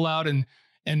take people out and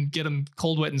get them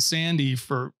cold, wet, and sandy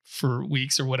for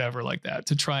weeks or whatever like that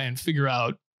to try and figure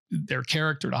out their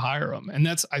character to hire them. And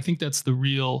I think that's the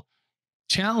real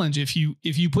challenge. If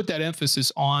you put that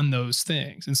emphasis on those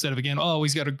things instead of, again, oh,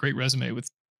 he's got a great resume with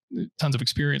tons of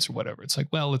experience or whatever. It's like,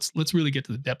 well, let's really get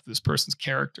to the depth of this person's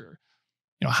character.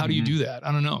 You know, how do you do that?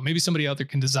 I don't know. Maybe somebody out there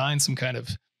can design some kind of,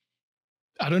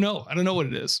 I don't know what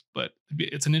it is, but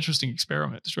it's an interesting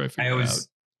experiment to try to figure it out.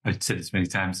 I've said this many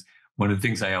times. One of the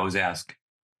things I always ask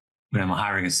when I'm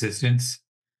hiring assistants,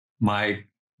 my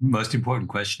most important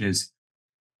question is,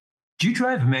 do you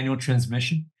drive a manual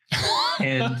transmission?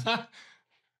 And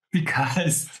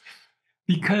because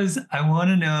I want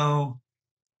to know,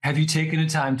 have you taken the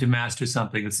time to master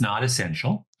something that's not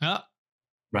essential? Yeah.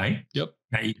 Right? Yep.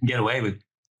 That you can get away with.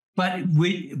 But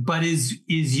is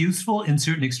useful in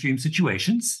certain extreme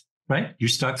situations, right? You're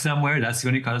stuck somewhere. That's the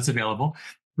only car that's available,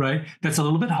 right? That's a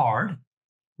little bit hard,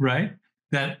 right?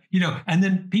 That, and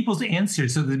then people's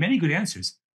answers. So there's many good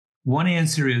answers. One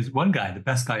answer is one guy, the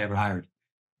best guy I ever hired.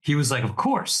 He was like, of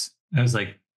course. I was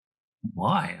like,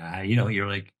 why? You're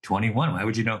like 21. Why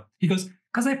would you know? He goes,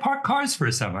 because I park cars for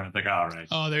a summer. I'm like, all right.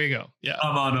 Oh, there you go. Yeah.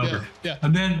 Come on over. Yeah.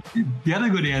 And then the other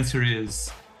good answer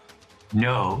is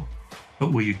no.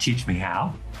 But will you teach me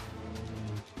how?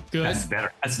 Good. That's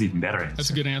better. That's an even better answer. That's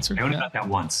a good answer. I only got that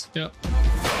once. Yep.